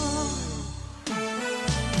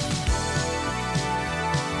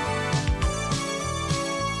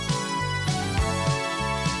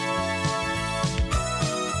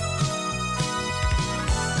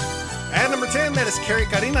 At number 10, that is Carrie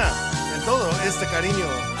Karina and Todo Este Cariño.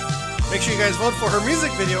 Make sure you guys vote for her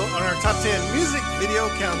music video on our top 10 music video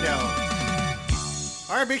countdown.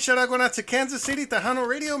 All right, big shout out going out to Kansas City, Tejano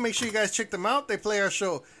Radio. Make sure you guys check them out. They play our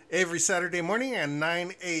show every Saturday morning at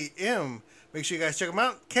 9 a.m. Make sure you guys check them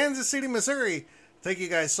out. Kansas City, Missouri. Thank you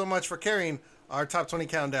guys so much for carrying our top 20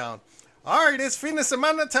 countdown. All right, it's fin de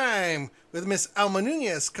semana time with Miss Alma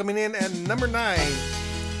Nunez coming in at number 9.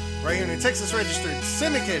 Right here in your Texas registered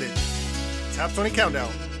syndicated top 20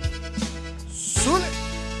 countdown. Sule.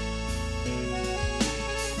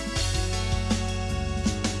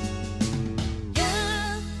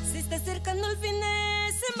 Ya se está acercando el fin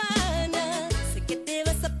de semana. Sé que te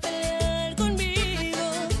vas a pelear conmigo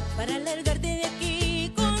para largarte de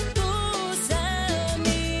aquí con tus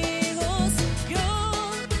amigos. Yo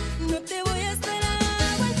no te voy a estar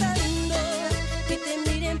aguantando que te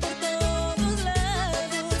miren por todos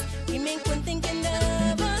lados y me encuentren que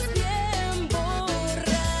andabas bien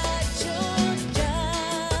borracho.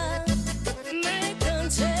 Ya me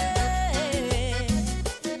cansé.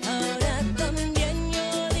 Ahora también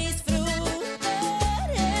yo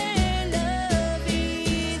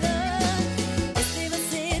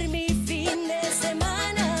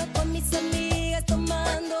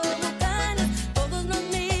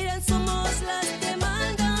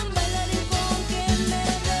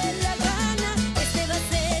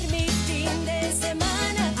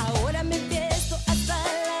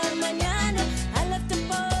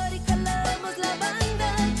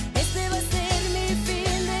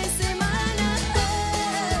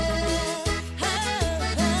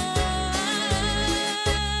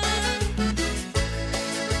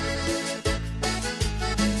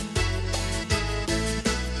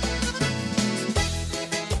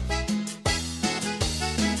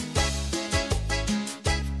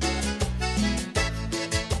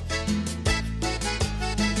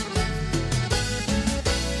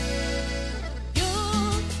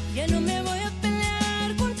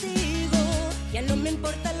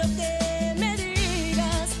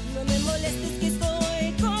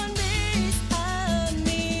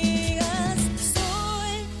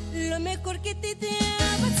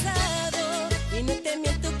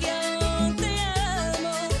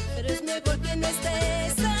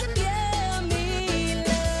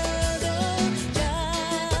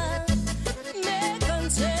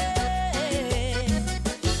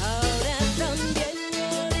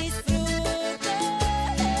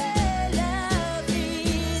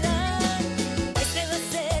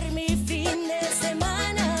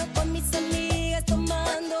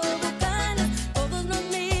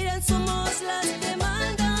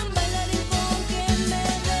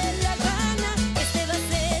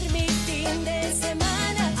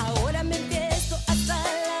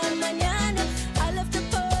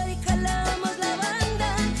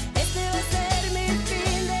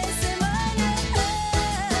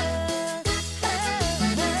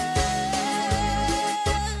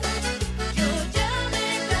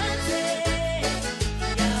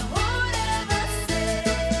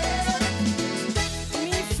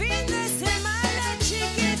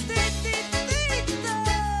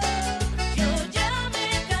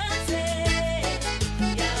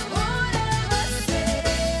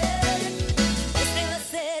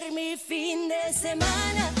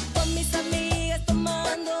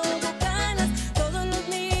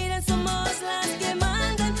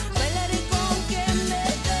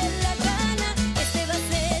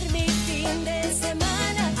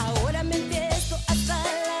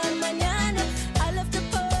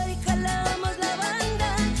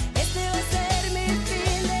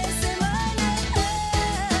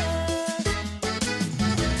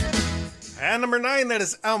At number 9, that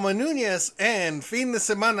is Alma Nunez and Fin de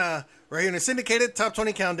Semana, right here in the syndicated Top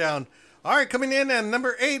 20 Countdown. All right, coming in at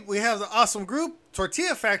number 8, we have the awesome group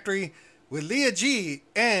Tortilla Factory with Leah G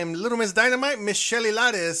and Little Miss Dynamite, Miss Shelly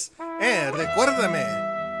Lares, and Recuérdame.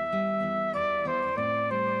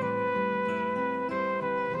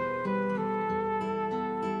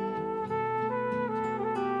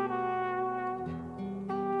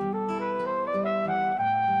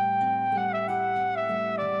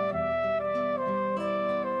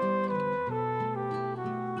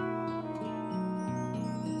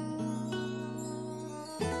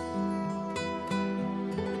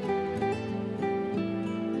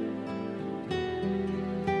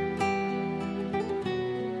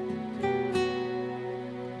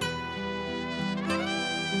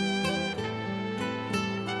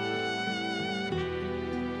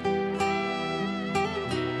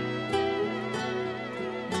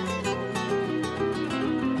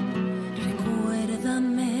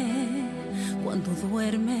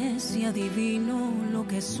 Adivino lo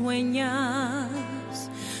que sueñas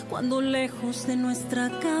cuando lejos de nuestra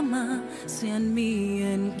cama sea en mí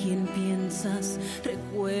en quien piensas.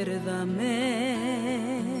 Recuérdame,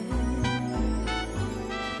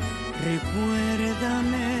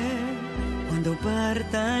 recuérdame cuando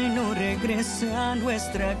parta y no regrese a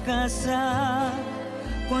nuestra casa,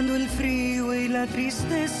 cuando el frío y la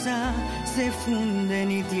tristeza se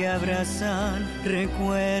funden y te abrazan.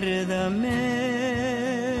 Recuérdame.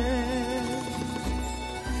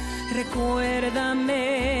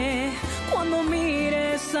 Recuérdame cuando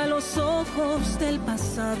mires a los ojos del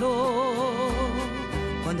pasado,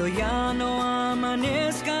 cuando ya no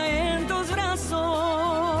amanezca en tus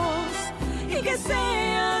brazos y que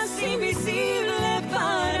seas invisible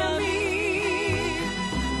para mí,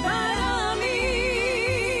 para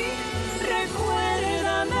mí.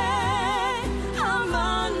 Recuérdame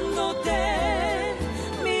amándote,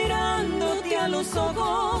 mirándote a los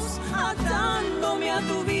ojos, atándome a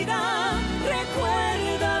tu vida.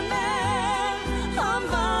 Recuérdame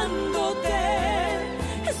amándote,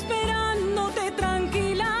 esperándote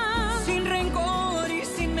tranquila, sin rencor y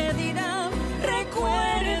sin medida.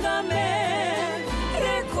 Recuérdame,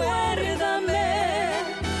 recuérdame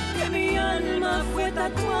que mi alma fue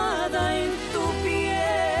tatuada en tu piel.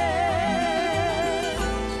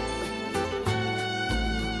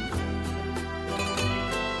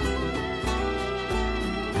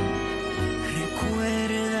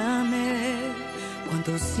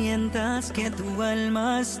 Cuando sientas que tu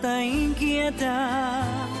alma está inquieta,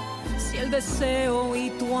 si el deseo y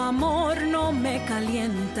tu amor no me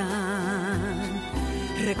calientan,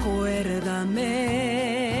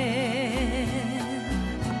 recuérdame,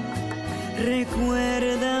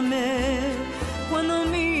 recuérdame cuando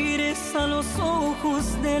mires a los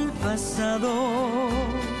ojos del pasado,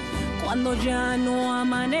 cuando ya no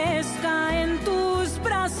amanezca en tus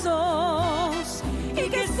brazos y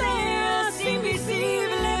que seas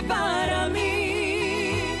invisible para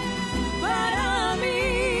mí, para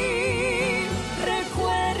mí.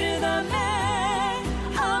 Recuérdame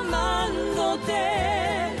amándote,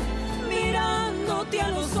 mirándote a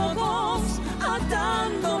los ojos,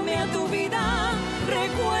 atándome a tu vida.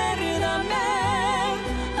 Recuérdame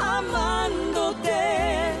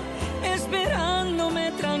amándote,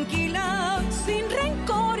 esperándome tranquila, sin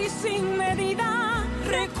rencor y sin medida.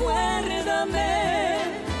 Recuérdame,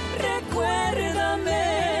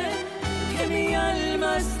 recuérdame que mi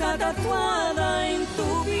alma está tatuada en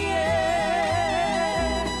tu piel.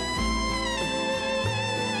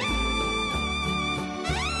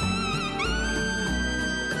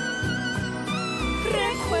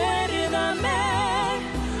 Recuérdame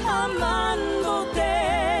amándote,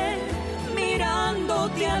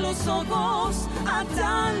 mirándote a los ojos,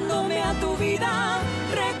 atándome a tu vida.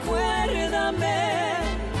 Recuérdame,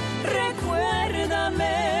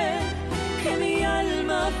 recuérdame que mi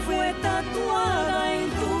alma fue tatuada en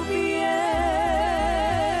tu piel.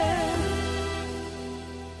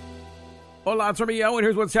 Hola, it's Romeo, and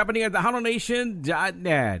here's what's happening at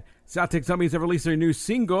thehollownation.net. South Texas Zombies have released their new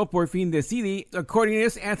single, Por Fin Decidi.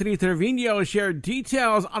 Accordionist Anthony Trevino shared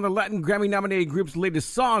details on the Latin Grammy-nominated group's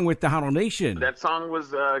latest song with the Hollow Nation. That song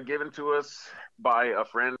was given to us by a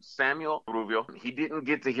friend, Samuel Rubio. He didn't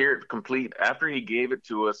get to hear it complete. After he gave it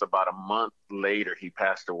to us about a month later, he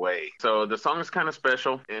passed away. So the song is kind of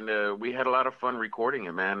special, and we had a lot of fun recording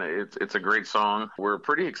it, man. It's a great song. We're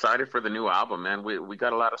pretty excited for the new album, man. We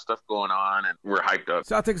got a lot of stuff going on, and we're hyped up.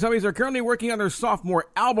 South Texas Zombies are currently working on their sophomore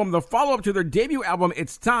album, the follow-up to their debut album,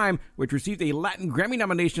 It's Time, which received a Latin Grammy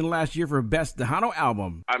nomination last year for Best Tejano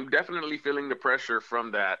Album. I'm definitely feeling the pressure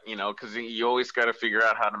from that, you know, because you always got to figure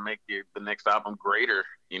out how to make the next album greater,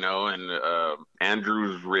 you know, and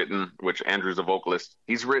Andrew's a vocalist.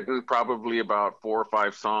 He's written probably about 4 or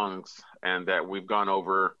 5 songs, and that we've gone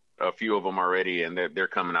over a few of them already, and they're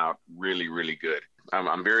coming out really, really good.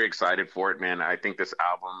 I'm very excited for it, man. I think this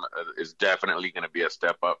album is definitely going to be a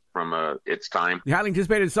step up from its time. The highly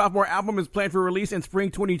anticipated sophomore album is planned for release in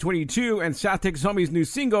spring 2022, and South Texas Homie's new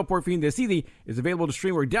single, Por Fin Decidi, is available to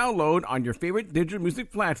stream or download on your favorite digital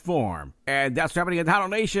music platform. And that's what's happening at Tejano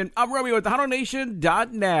Nation. I'm Romeo at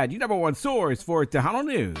TejanoNation.net, your #1 source for Tejano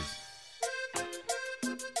news.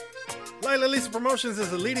 Lila Lisa Promotions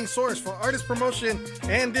is the leading source for artist promotion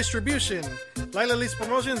and distribution. Lila Lisa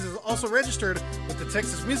Promotions is also registered with the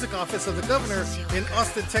Texas Music Office of the Governor in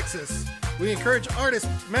Austin, Texas. We encourage artists,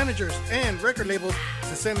 managers, and record labels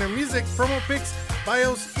to send their music, promo pics,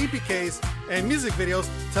 bios, EPKs, and music videos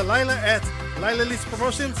to Lila at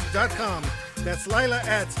LilaLisaPromotions.com. That's Lila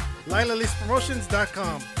at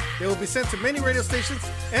LilaLisaPromotions.com. They will be sent to many radio stations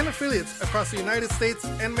and affiliates across the United States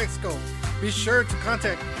and Mexico. Be sure to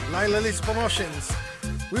contact Lila Lisa Promotions.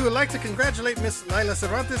 We would like to congratulate Miss Lila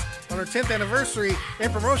Cervantes on her 10th anniversary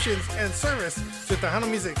in promotions and service to Tejano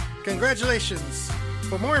music. Congratulations.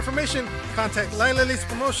 For more information, contact Lila Lisa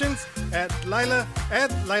Promotions at Lila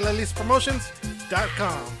at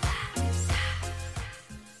LilaLisaPromotions.com.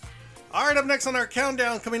 All right, up next on our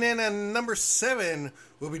countdown, coming in at number 7,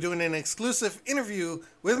 we'll be doing an exclusive interview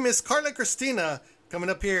with Miss Carla Cristina, coming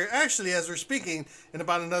up here, actually, as we're speaking, in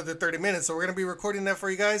about another 30 minutes. So we're going to be recording that for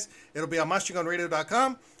you guys. It'll be on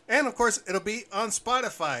MasChingonRadio.com, and of course, it'll be on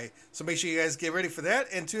Spotify. So make sure you guys get ready for that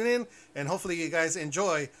and tune in, and hopefully you guys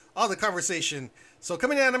enjoy all the conversation. So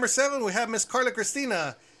coming in at number 7, we have Miss Carla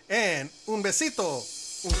Cristina and Un Besito,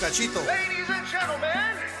 Un Cachito. Ladies and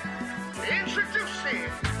gentlemen,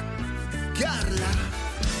 introducing Carla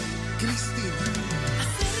Cristina.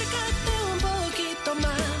 Acércate un poquito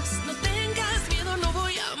más, no tengas miedo, no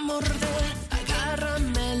voy a morder.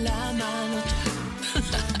 Agárrame la mano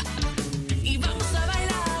y vamos a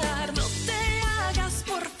bailar. No te hagas,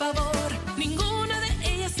 por favor, ninguna de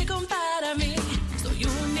ellas se compara a mí. Soy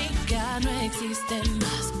única, no existen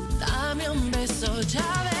más. Dame un beso,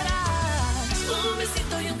 ya verás. Un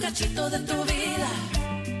besito y un cachito de tu vida.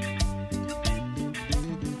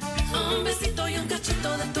 Un besito y un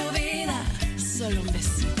cachito de tu vida. Solo un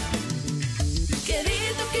besito.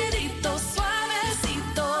 Querido, querido,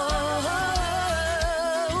 suavecito.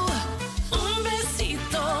 Un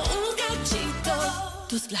besito, un cachito.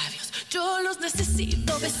 Tus labios, yo los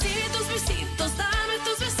necesito. Besitos, besitos, dame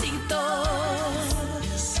tus besitos.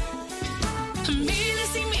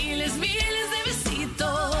 Miles y miles, miles de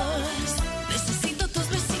besitos. Necesito tus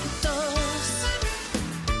besitos.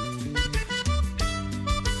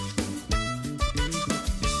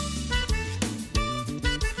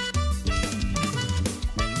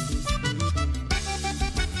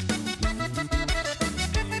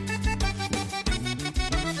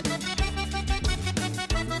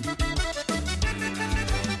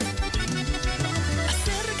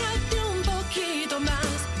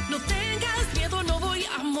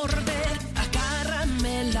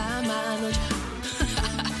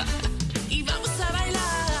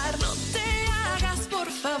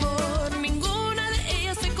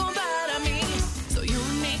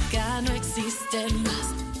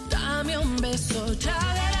 Dame un beso, ya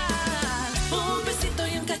verás. Un besito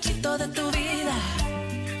y un cachito de tu vida.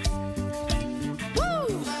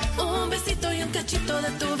 Un besito y un cachito de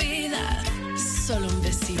tu vida. Solo un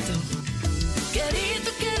besito.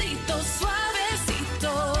 Querido, querido,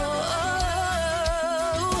 suavecito.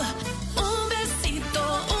 Un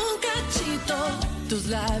besito, un cachito. Tus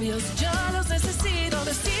labios yo los necesito.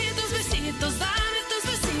 Besitos, besitos, dame tus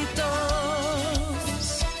besitos.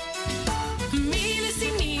 Miles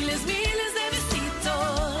y miles, miles de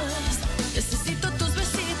besitos. Necesito tus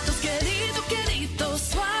besitos, querido, querido,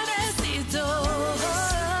 suavecito.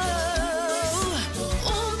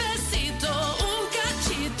 Un besito, un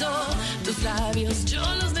cachito. Tus labios yo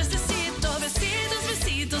los necesito. Besitos,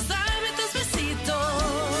 besitos, dame tus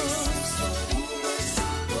besitos.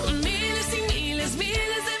 Miles y miles,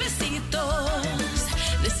 miles de besitos.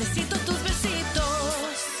 Necesito tus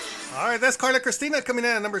besitos. All right, that's Carla Cristina coming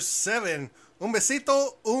in at number 7. Un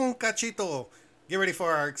besito, un cachito. Get ready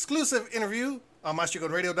for our exclusive interview on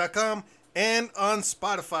MasChingonRadio.com and on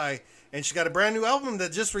Spotify. And she got a brand new album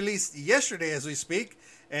that just released yesterday as we speak.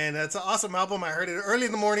 And it's an awesome album. I heard it early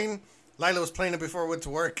in the morning. Lila was playing it before I went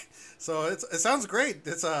to work. So it sounds great.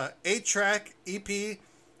 It's a 8-track EP.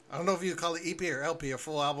 I don't know if you call it EP or LP, a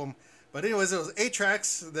full album. But anyways, it was 8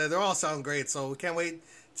 tracks. They all sound great. So we can't wait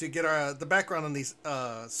to get the background on these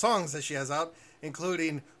songs that she has out,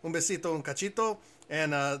 including Un Besito, Un Cachito,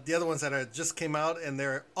 and the other ones that just came out, and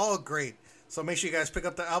they're all great. So make sure you guys pick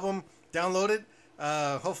up the album, download it.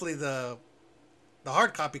 Hopefully the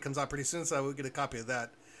hard copy comes out pretty soon, so we'll get a copy of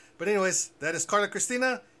that. But anyways, that is Carla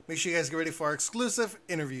Cristina. Make sure you guys get ready for our exclusive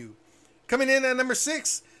interview. Coming in at number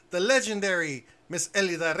 6, the legendary Miss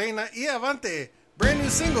Elida Reina y Avante, brand new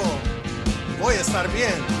single, Voy a Estar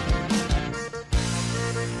Bien.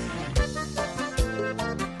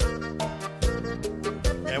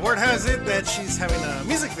 And word has it that she's having a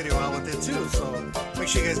music video out with it too, so make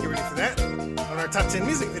sure you guys get ready for that on our top 10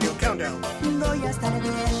 music video countdown. Voy a estar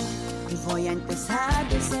bien, voy a empezar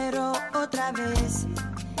de cero otra vez.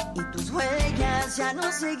 Y tus huellas ya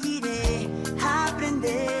no seguiré,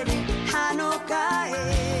 aprenderé a no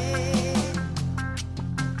caer.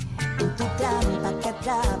 En tu trampa que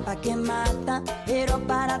atrapa, que mata, pero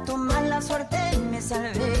para tu mala suerte me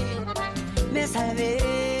salvé, me salvé.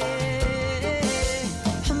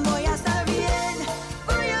 Voy a estar bien,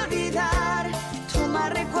 voy a olvidar, tu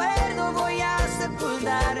mal recuerdo voy a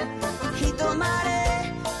sepultar y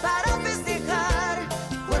tomaré para festejar,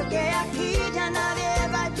 porque aquí ya nadie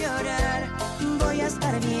va a llorar. Voy a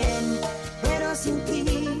estar bien, pero sin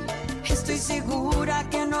ti estoy segura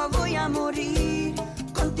que no voy a morir.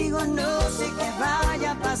 Contigo no sé qué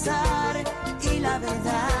vaya a pasar y la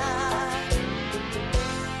verdad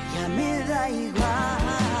ya me da igual.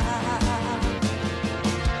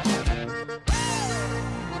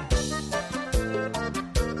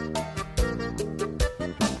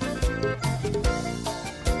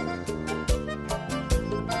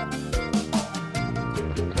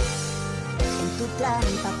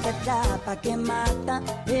 Trampa que atrapa, que mata,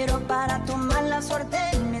 pero para tu mala suerte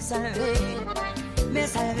me salvé, me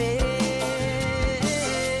salvé.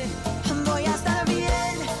 Voy a estar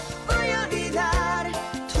bien, voy a olvidar,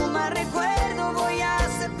 tu mal recuerdo voy a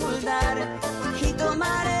sepultar y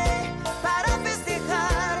tomaré para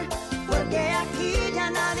festejar, porque aquí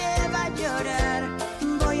ya nadie va a llorar.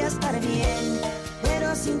 Voy a estar bien,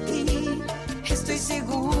 pero sin ti estoy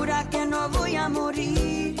segura que no voy a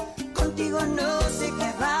morir. Contigo no sé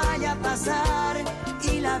qué vaya a pasar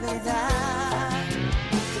y la verdad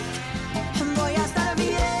voy a estar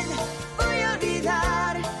bien, voy a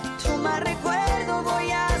olvidar, tu mal recuerdo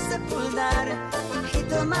voy a sepultar y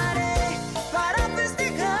tomaré para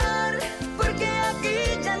festejar, porque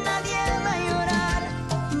aquí ya nadie va a llorar.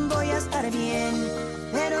 Voy a estar bien,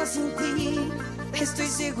 pero sin ti estoy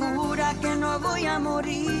segura que no voy a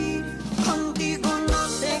morir. Contigo no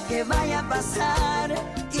sé qué vaya a pasar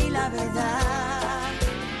y la verdad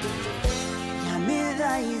ya me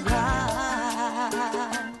da igual.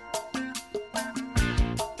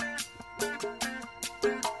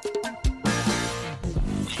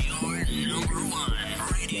 Your number one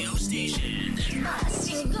radio station.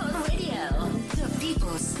 Chingón Radio, the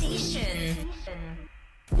people's station.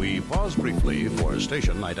 We pause briefly for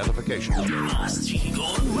station identification.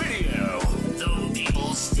 Chingón Radio, the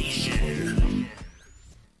people's station.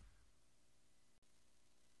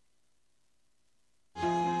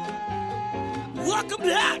 Welcome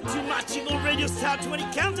back to Machingo Radio's Top 20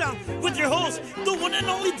 Countdown with your host, the one and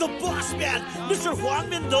only the boss man, Mr. Juan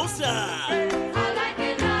Mendoza.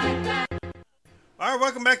 All right,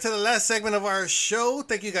 welcome back to the last segment of our show.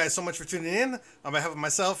 Thank you guys so much for tuning in on behalf of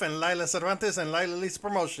myself and Laila Cervantes and Laila Lisa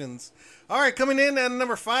Promotions. All right, coming in at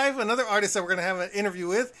number 5, another artist that we're going to have an interview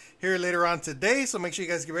with here later on today. So make sure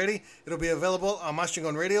you guys get ready. It'll be available on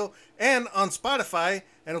Machingon Radio and on Spotify.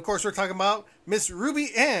 And of course, we're talking about Miss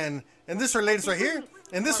Ruby Ann. And this is her latest right here.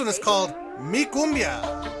 And this one is called Mi Cumbia.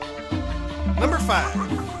 Number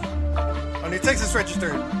 5 on your Texas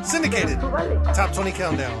Registered Syndicated Top 20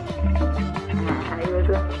 Countdown.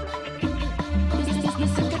 Yo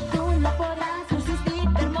sé que tú no podrás resistir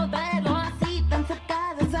el modelo así tan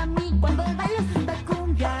cercanos a mí cuando bailas esta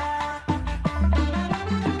cumbia.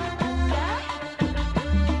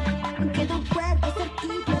 Que tu cuerpo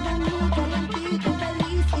cerquita de mí, calientito,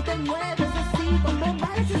 feliz y te mueves así cuando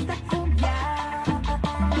bailas esta cumbia.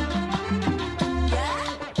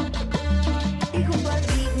 Y junto al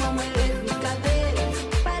ritmo mueves mis caderas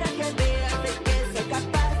para que veas de que soy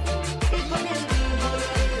capaz. Y con el ritmo lo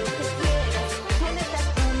que quieras, en esta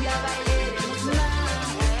cumbia bailaremos más.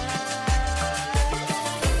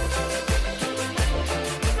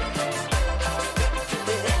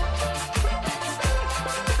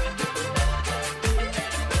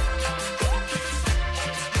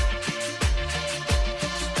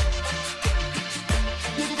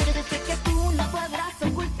 Yo sé que tú no podrás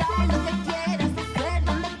ocultar lo que quieras hacer,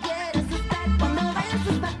 donde quieras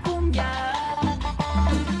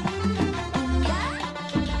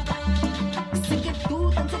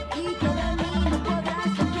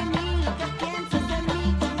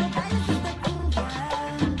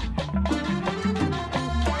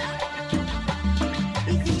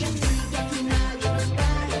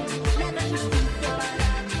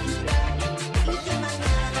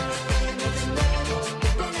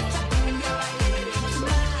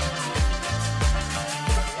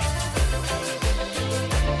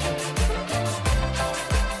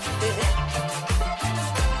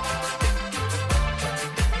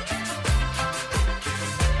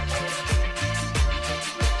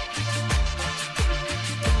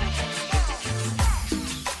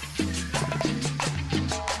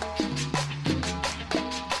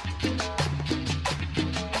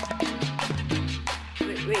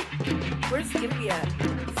Olympia.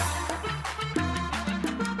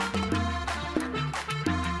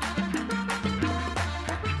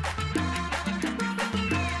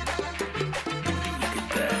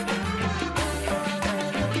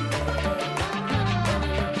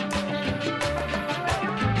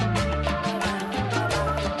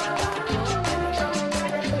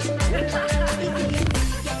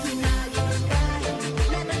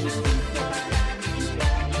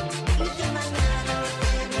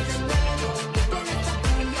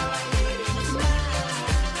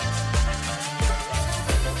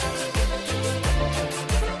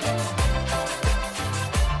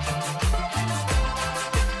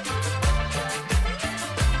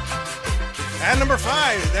 At number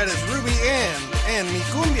 5, that is Ruby Ann and Mi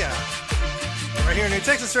Cumbia. Right here in New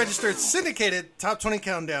Texas Registered Syndicated Top 20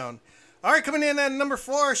 Countdown. All right, coming in at number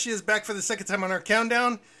 4, she is back for the second time on our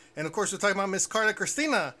countdown. And of course, we're talking about Miss Carla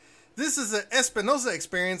Cristina. This is the Espinosa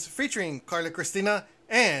Experience featuring Carla Cristina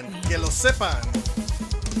and Que Lo Sepan.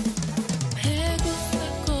 Me gusta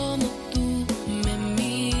como tú me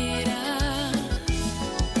miras,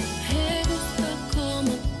 me gusta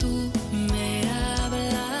como tú me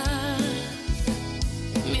hablas,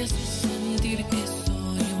 me hace sentir que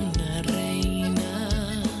soy una reina,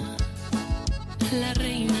 la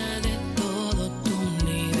reina de todo tu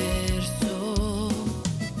universo.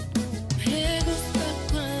 Me gusta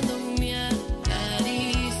cuando me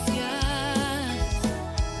acaricias,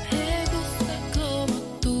 me gusta como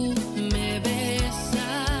tú me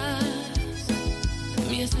besas,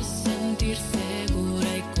 me haces sentir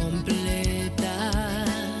segura y completa,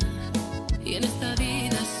 y en esta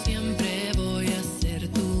vida siempre voy a ser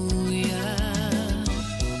tuya.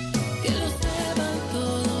 Que lo sepan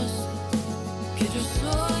todos, que yo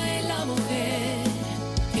soy la mujer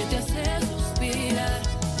que te hace suspirar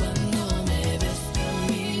cuando me ves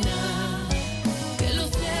caminar. Que lo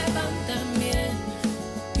sepan también,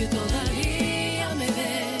 que todavía me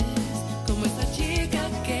ves como esa chica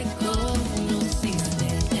que conociste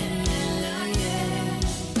en el ayer.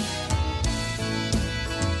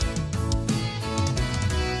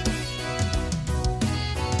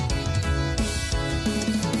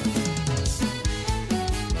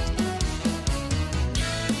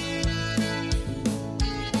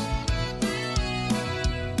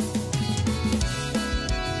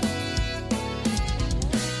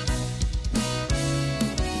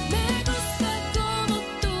 Me gusta como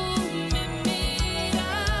tú me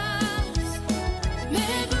miras, me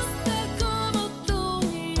gusta como tú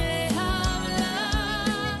me hablas,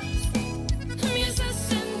 me haces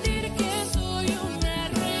sentir que soy una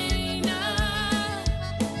reina,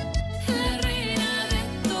 la reina de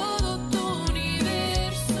todo tu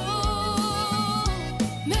universo.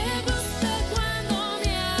 Me gusta cuando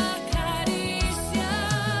me acaricias,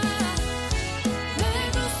 me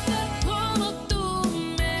gusta como tú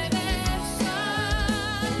me besas,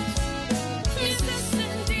 me haces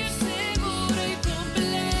sentir segura y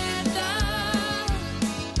completa,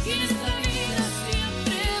 y en esta vida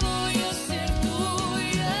siempre voy a ser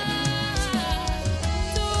tuya.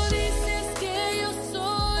 Tú dices que yo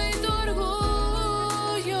soy tu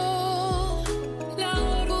orgullo, la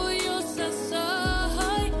orgullosa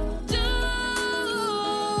soy yo,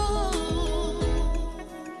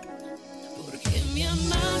 porque me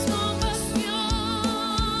amas con pasión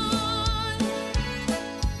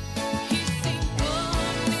y sin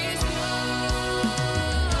condición.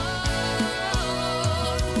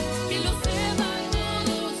 Que lo sepan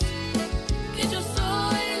todos, que yo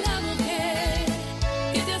soy la mujer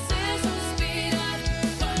que te hace suspirar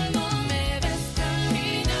cuando me ves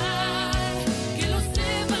caminar. Que lo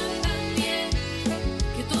sepan también,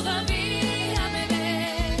 que todavía me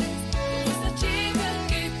ves como esa chica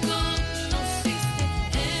que conociste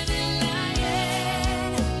en el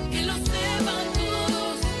ayer. Que lo sepan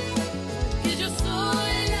todos, que yo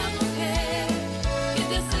soy la mujer que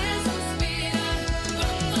te hace suspirar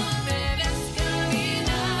cuando me ves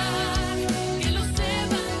caminar. Que lo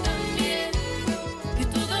sepan también, que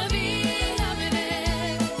todavía me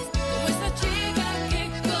ves como esa chica que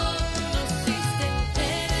conociste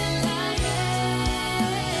en el ayer.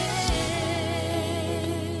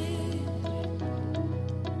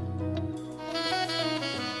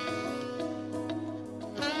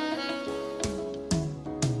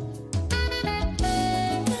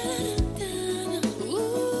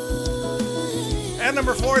 At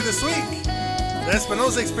number 4 this week, the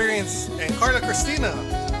Espinosa Experience and Carla Cristina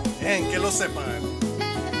and Que Lo Sepan.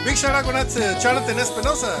 Big shout out going out to Jonathan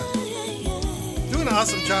Espinosa. Doing an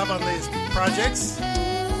awesome job on these projects.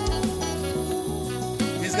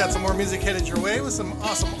 He's got some more music headed your way with some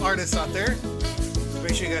awesome artists out there.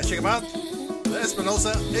 Make sure you guys check him out.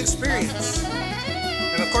 Espinosa Experience.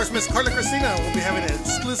 And of course, Miss Carla Cristina will be having an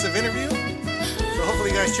exclusive interview. So hopefully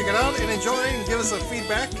you guys check it out and enjoy and give us some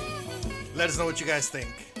feedback. Let us know what you guys think.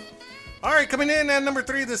 All right, coming in at number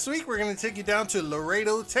 3 this week, we're going to take you down to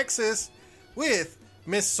Laredo, Texas with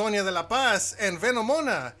Miss Sonia de la Paz and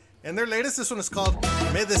Venomona. And their latest, this one is called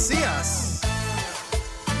Me Decías.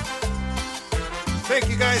 Thank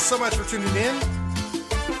you guys so much for tuning in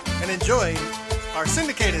and enjoy our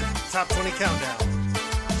syndicated Top 20 Countdown.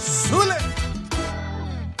 ¡Sule!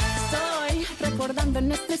 Estoy recordando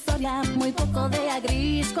nuestra historia, muy poco de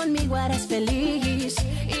gris, conmigo eres feliz.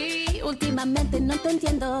 Y últimamente no te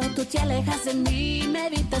entiendo, tú te alejas de mí, me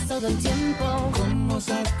evitas todo el tiempo. ¿Cómo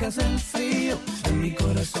sacas el frío de mi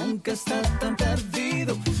corazón que está tan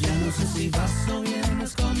perdido? Ya no sé si vas o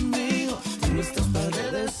vienes conmigo. En nuestras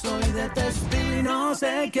paredes soy de testigo y no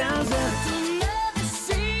sé qué hacer. Tú me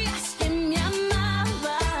decías que me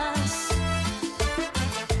amabas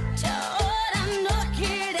y ahora no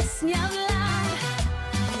quieres ni hablar.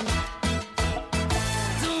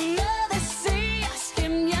 Tú me decías que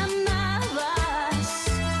me amabas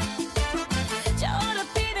y ahora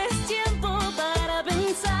pides tiempo para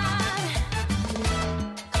pensar.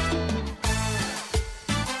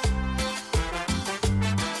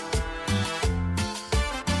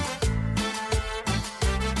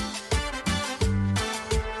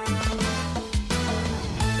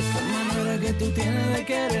 Tú tienes de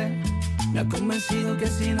querer, me ha convencido que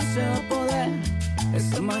así no se va a poder.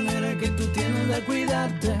 Esa manera que tú tienes de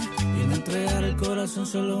cuidarte y de entregar el corazón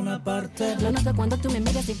solo una parte. Lo noto cuando tú me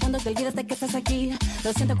miras y cuando te olvidas de que estás aquí.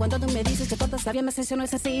 Lo siento cuando tú me dices que todo está bien, me sé si no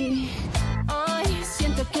es así. Hoy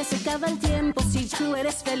siento que se acaba el tiempo, si ya no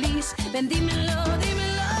eres feliz, ven dímelo,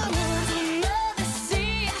 dímelo. Tú me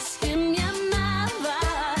decías que me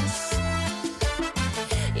amabas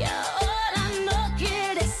y ahora no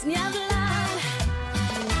quieres ni hablar.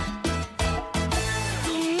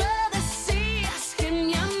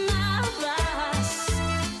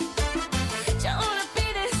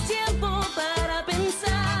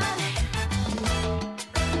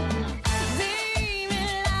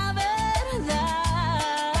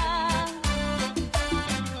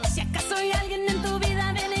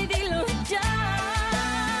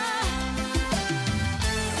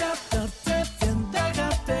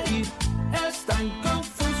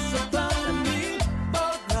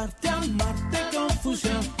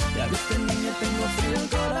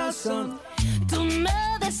 Tú me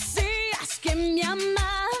decías que me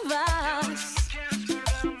amabas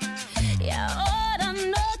y ahora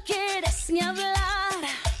no quieres ni hablar.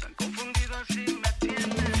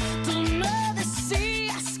 Tú me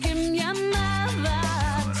decías que me amabas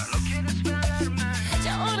y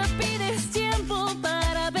ahora pides tiempo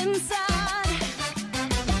para pensar.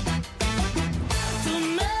 Tú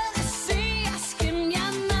me decías que me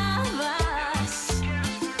amabas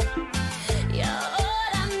y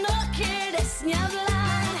ahora no quieres ni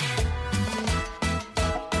hablar.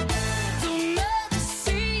 Tú me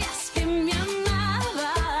decías que me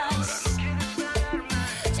amabas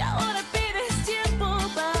y ahora pides tiempo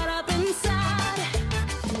para pensar.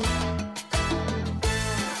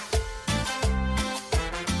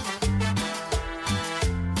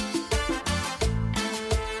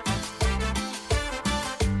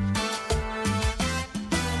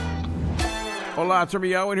 Hola, it's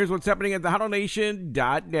Romeo, and here's what's happening at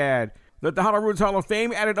thehuddlenation.net. The Tejano Roots Hall of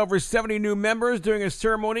Fame added over 70 new members during a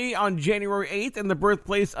ceremony on January 8th in the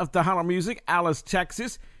birthplace of Tejano music, Alice,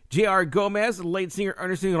 Texas. J.R. Gomez, late singer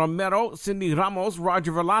Ernestine Romero, Cindy Ramos,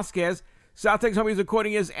 Roger Velasquez, South Texas home music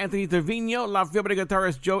recordingist Anthony Trevino, La Fiebre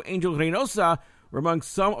guitarist Joe Angel Reynosa were among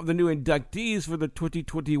some of the new inductees for the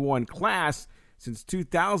 2021 class. Since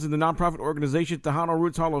 2000, the nonprofit organization Tejano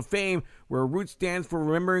Roots Hall of Fame, where Roots stands for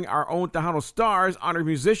Remembering Our Own Tejano Stars, honors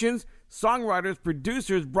musicians, songwriters,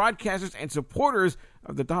 producers, broadcasters, and supporters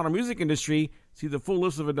of the Tejano music industry. See the full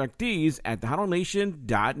list of inductees at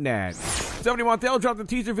thehuddlenation.net. Stephanie Montel dropped a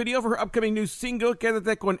teaser video for her upcoming new single,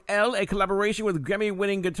 Quédate con él, a collaboration with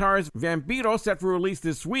Grammy-winning guitarist Vampiro, set for release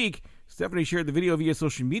this week. Stephanie shared the video via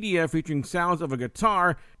social media featuring sounds of a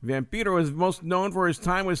guitar. Vampiro is most known for his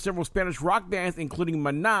time with several Spanish rock bands, including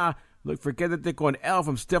Maná. Look for Quédate con él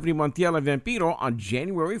from Stephanie Montiel and Vampiro on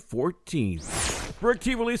January 14th. Brooke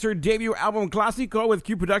T released her debut album Clásico with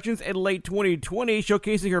Q Productions in late 2020,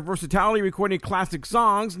 showcasing her versatility recording classic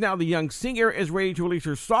songs. Now the young singer is ready to release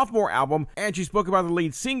her sophomore album, and she spoke about the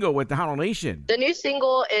lead single with Tejano Nation. The new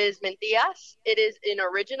single is Mentiras. It is an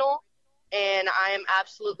original, and I am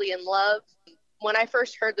absolutely in love. When I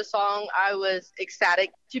first heard the song, I was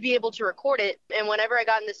ecstatic to be able to record it. And whenever I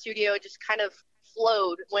got in the studio, it just kind of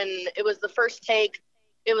flowed. When it was the first take,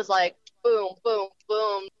 it was like, boom, boom,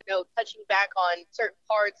 boom, touching back on certain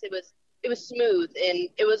parts. It was smooth, and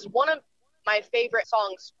it was one of my favorite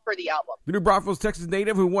songs for the album. The New Braunfels, Texas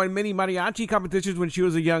native who won many mariachi competitions when she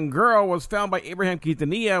was a young girl was found by Abraham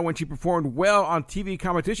Quintanilla when she performed well on TV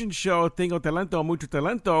competition show Tengo Talento, Mucho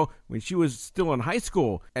Talento when she was still in high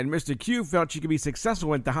school. And Mr. Q felt she could be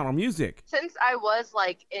successful in Tejano music. Since I was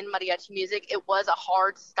in mariachi music, it was a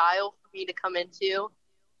hard style for me to come into.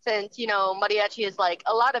 Since, mariachi is a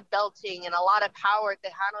lot of belting and a lot of power.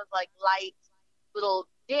 Tejano is light, little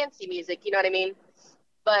dancey music, you know what I mean?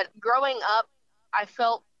 But growing up, I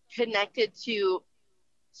felt connected to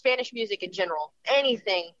Spanish music in general.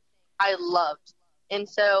 Anything I loved. And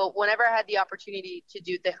so whenever I had the opportunity to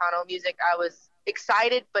do Tejano music, I was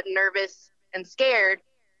excited but nervous and scared.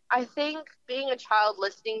 I think being a child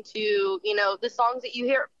listening to, the songs that you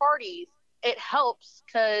hear at parties, it helps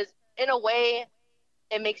because in a way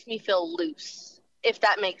it makes me feel loose, if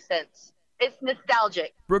that makes sense. It's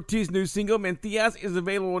nostalgic. Brooke T's new single, Mentiras, is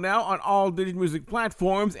available now on all digital music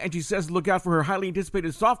platforms, and she says look out for her highly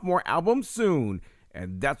anticipated sophomore album soon.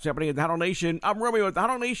 And that's what's happening at Tejano Nation. I'm Romeo at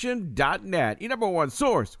TejanoNation.net, your number one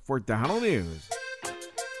source for Tejano news.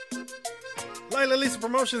 Lila Lisa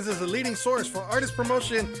Promotions is the leading source for artist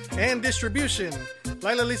promotion and distribution.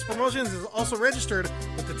 Lila Lisa Promotions is also registered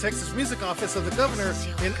with the Texas Music Office of the Governor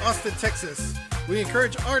in Austin, Texas. We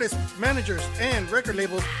encourage artists, managers, and record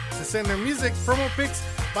labels to send their music, promo pics,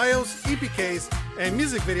 bios, EPKs, and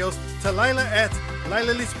music videos to Lila at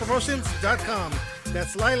LilaLisaPromotions.com.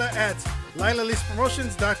 That's Lila at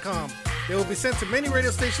LilaLisaPromotions.com. They will be sent to many radio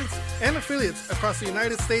stations and affiliates across the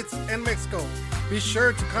United States and Mexico. Be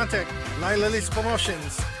sure to contact Lila Lisa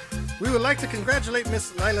Promotions. We would like to congratulate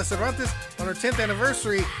Miss Lila Cervantes on her 10th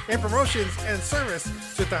anniversary in promotions and service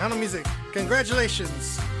to Tejano music.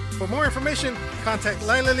 Congratulations! For more information, contact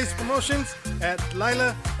Lila Lisa Promotions at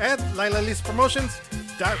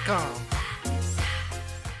LilalisaPromotions.com.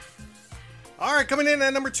 All right, coming in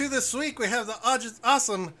at number 2 this week, we have the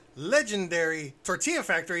awesome, legendary Tortilla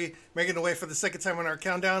Factory making the way for the second time on our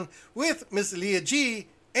countdown with Miss Leah G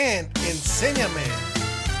and Enséñame.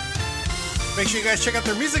 Make sure you guys check out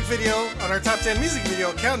their music video on our top 10 music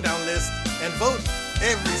video countdown list and vote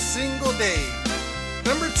every single day.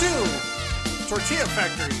 Number 2, Tortilla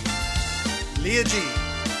Factory, Leah G.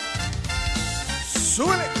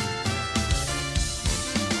 Súbele.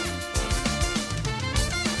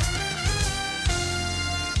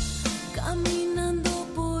 Caminando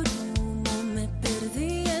por humo me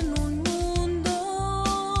perdí en un mundo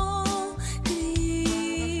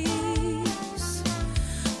gris.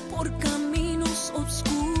 Por caminos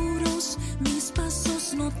oscuros mis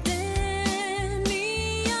pasos no tenían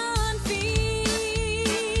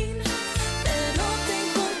fin. Pero te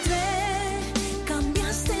encontré,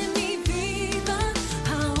 cambiaste mi vida.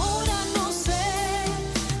 Ahora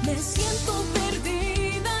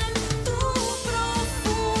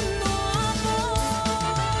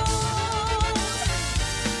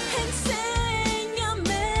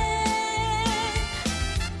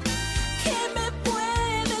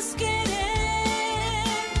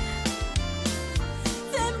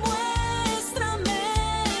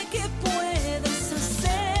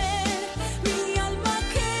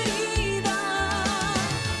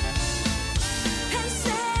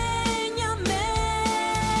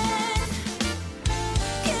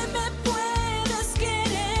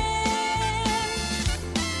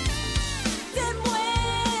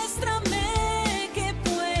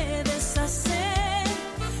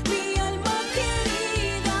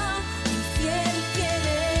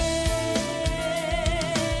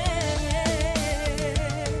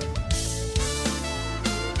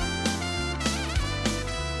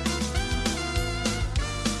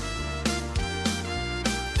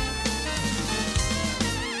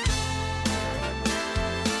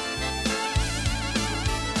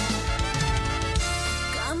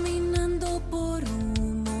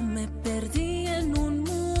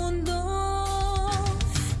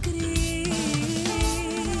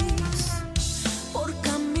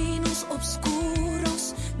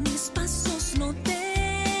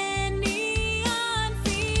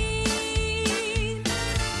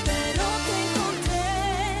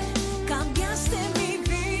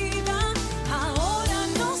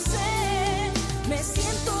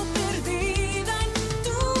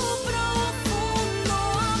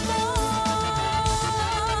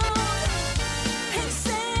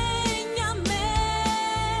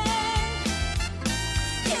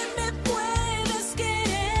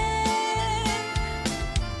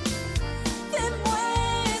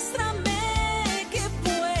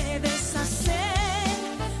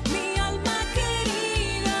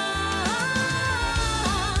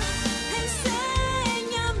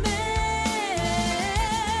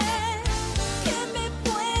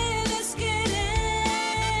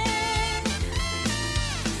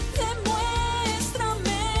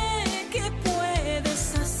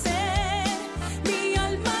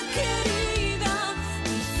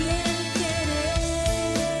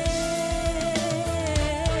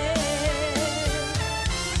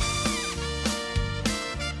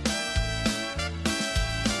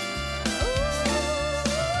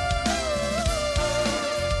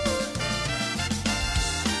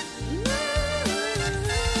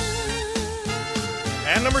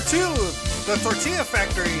Number 2, The Tortilla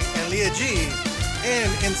Factory and Leah G.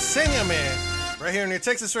 And Enséñame, right here in your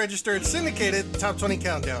Texas registered syndicated Top 20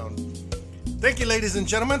 Countdown. Thank you, ladies and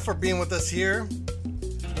gentlemen, for being with us here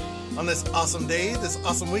on this awesome day, this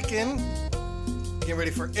awesome weekend. Getting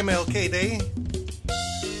ready for MLK Day.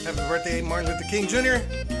 Happy birthday, Martin Luther King Jr.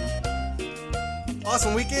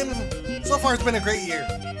 Awesome weekend. So far, it's been a great year.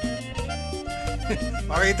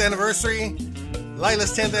 Our 8th anniversary,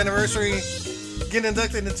 Lila's 10th anniversary, getting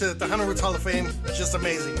inducted into the Hunter Roots Hall of Fame. Just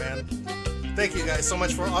amazing, man. Thank you guys so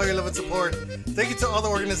much for all your love and support. Thank you to all the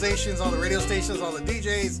organizations, all the radio stations, all the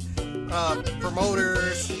DJs,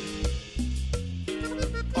 promoters,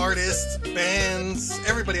 artists, bands,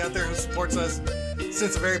 everybody out there who supports us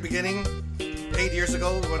since the very beginning, 8 years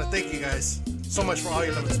ago. We want to thank you guys so much for all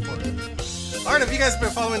your love and support. All right, if you guys have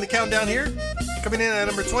been following the countdown here, coming in at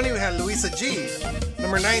number 20, we had Luisa G.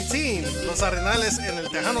 Number 19, Los Arenales and El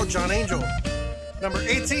Tejano, John Angel. Number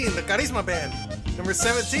 18, The Carisma Band. Number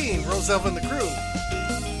 17, Roselva and the Crew.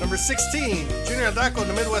 Number 16, Junior Aldaco and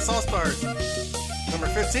the Midwest All-Stars. Number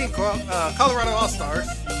 15, Colorado All-Stars.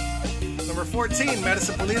 Number 14,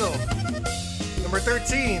 Madison Pulido. Number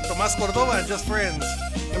 13, Tomas Cordova and Just Friends.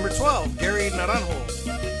 Number 12, Gary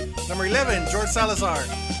Naranjo. Number 11, George Salazar.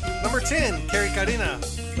 Number 10, Carrie Carina.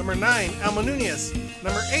 Number 9, Alma Nunez.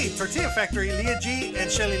 Number 8, Tortilla Factory, Leah G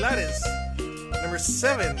and Shelly Lares. Number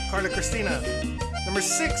 7, Carla Cristina. Number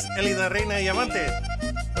 6, Elida Reina Yamante.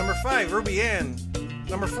 Number 5, Ruby Ann.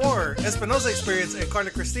 Number 4, Espinosa Experience and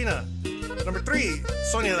Carla Cristina. Number 3,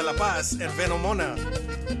 Sonia de la Paz and Venomona.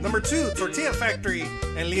 Number 2, Tortilla Factory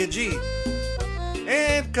and Leah G.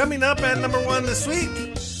 And coming up at number 1 this week,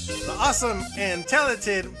 the awesome and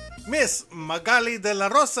talented Miss Magali de la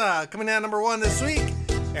Rosa, coming in at number 1 this week.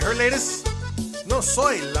 And her latest, No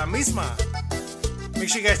Soy La Misma. Make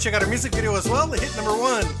sure you guys check out her music video as well. It hit number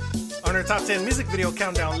 1 on her top 10 music video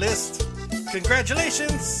countdown list.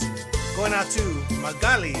 Congratulations going out to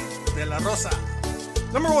Magali de la Rosa.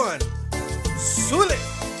 Number 1, Zule.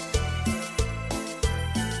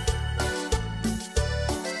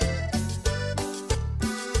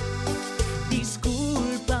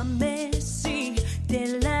 Discúlpame si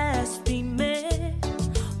te lastimé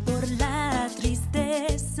por la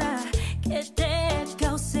tristeza que te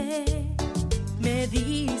causé. Me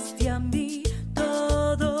diste a mí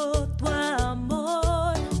todo tu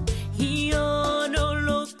amor y yo no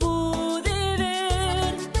lo pude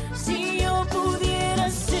ver. Si yo pudiera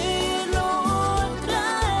hacerlo otra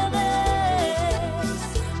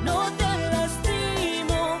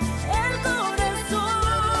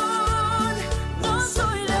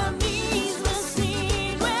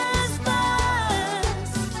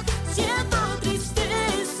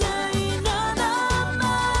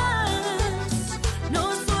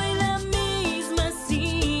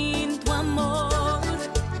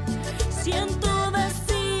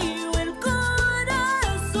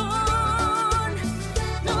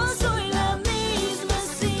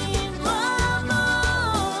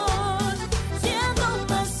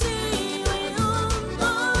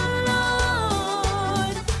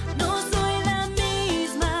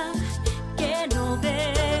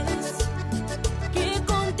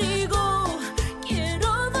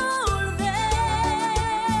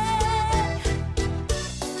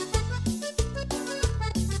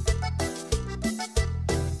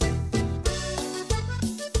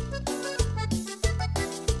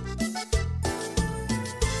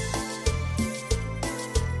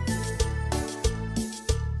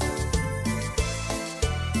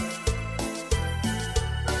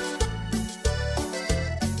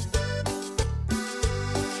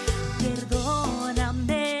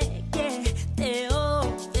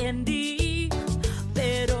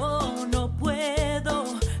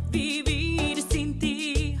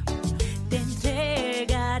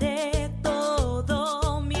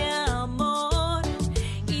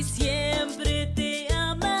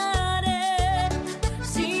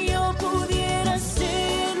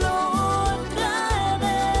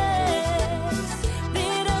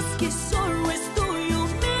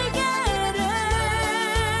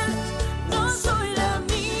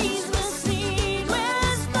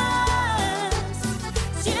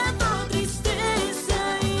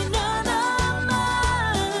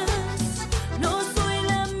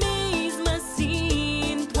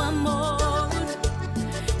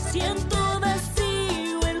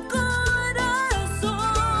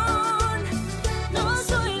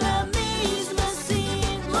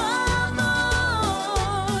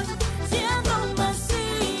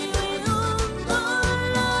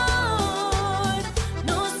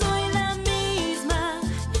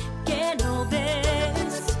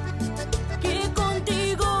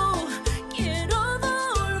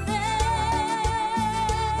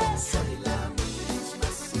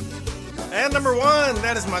And number 1,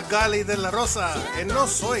 that is Magali de la Rosa, and No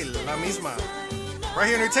Soy La Misma. Right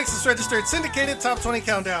here in your Texas Registered Syndicated Top 20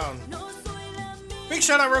 Countdown. Big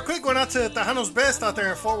shout out real quick, going out to Tejano's Best out there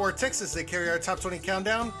in Fort Worth, Texas. They carry our Top 20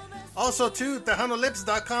 Countdown. Also to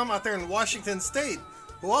TejanoLips.com out there in Washington State,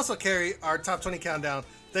 who also carry our Top 20 Countdown.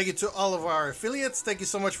 Thank you to all of our affiliates. Thank you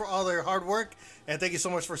so much for all their hard work. And thank you so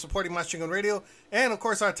much for supporting Mas Chingon Radio. And, of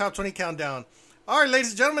course, our Top 20 Countdown. All right, ladies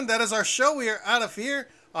and gentlemen, that is our show. We are out of here.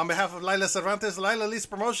 On behalf of Laila Cervantes, Laila Lisa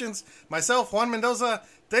Promotions, myself, Juan Mendoza,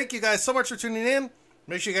 thank you guys so much for tuning in.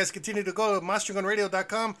 Make sure you guys continue to go to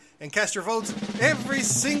MasChingonRadio.com and cast your votes every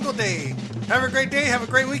single day. Have a great day. Have a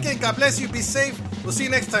great weekend. God bless you. Be safe. We'll see you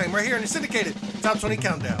next time right here in the syndicated Top 20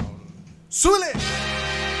 Countdown. Sule!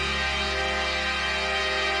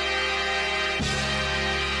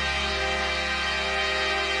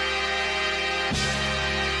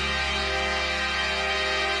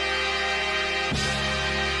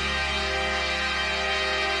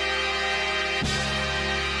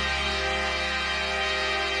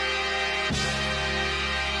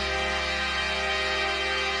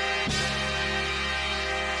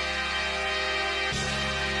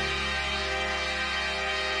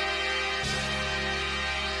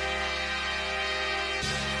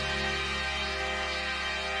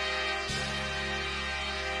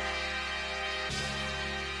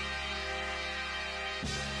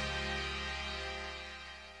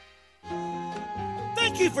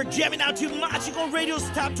 Thank you for jamming out to Mas Chingon Radio's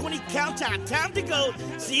Top 20 Countdown. Time to go.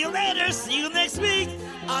 See you later. See you next week.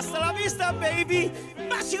 Hasta la vista, baby.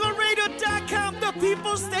 MasChingonRadio.com, the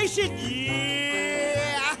People's Station.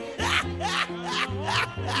 Yeah.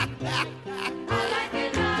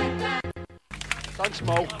 Thanks,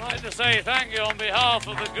 Mo. I'd like to say thank you on behalf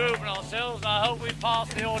of the group and ourselves, and I hope we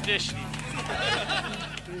pass the audition.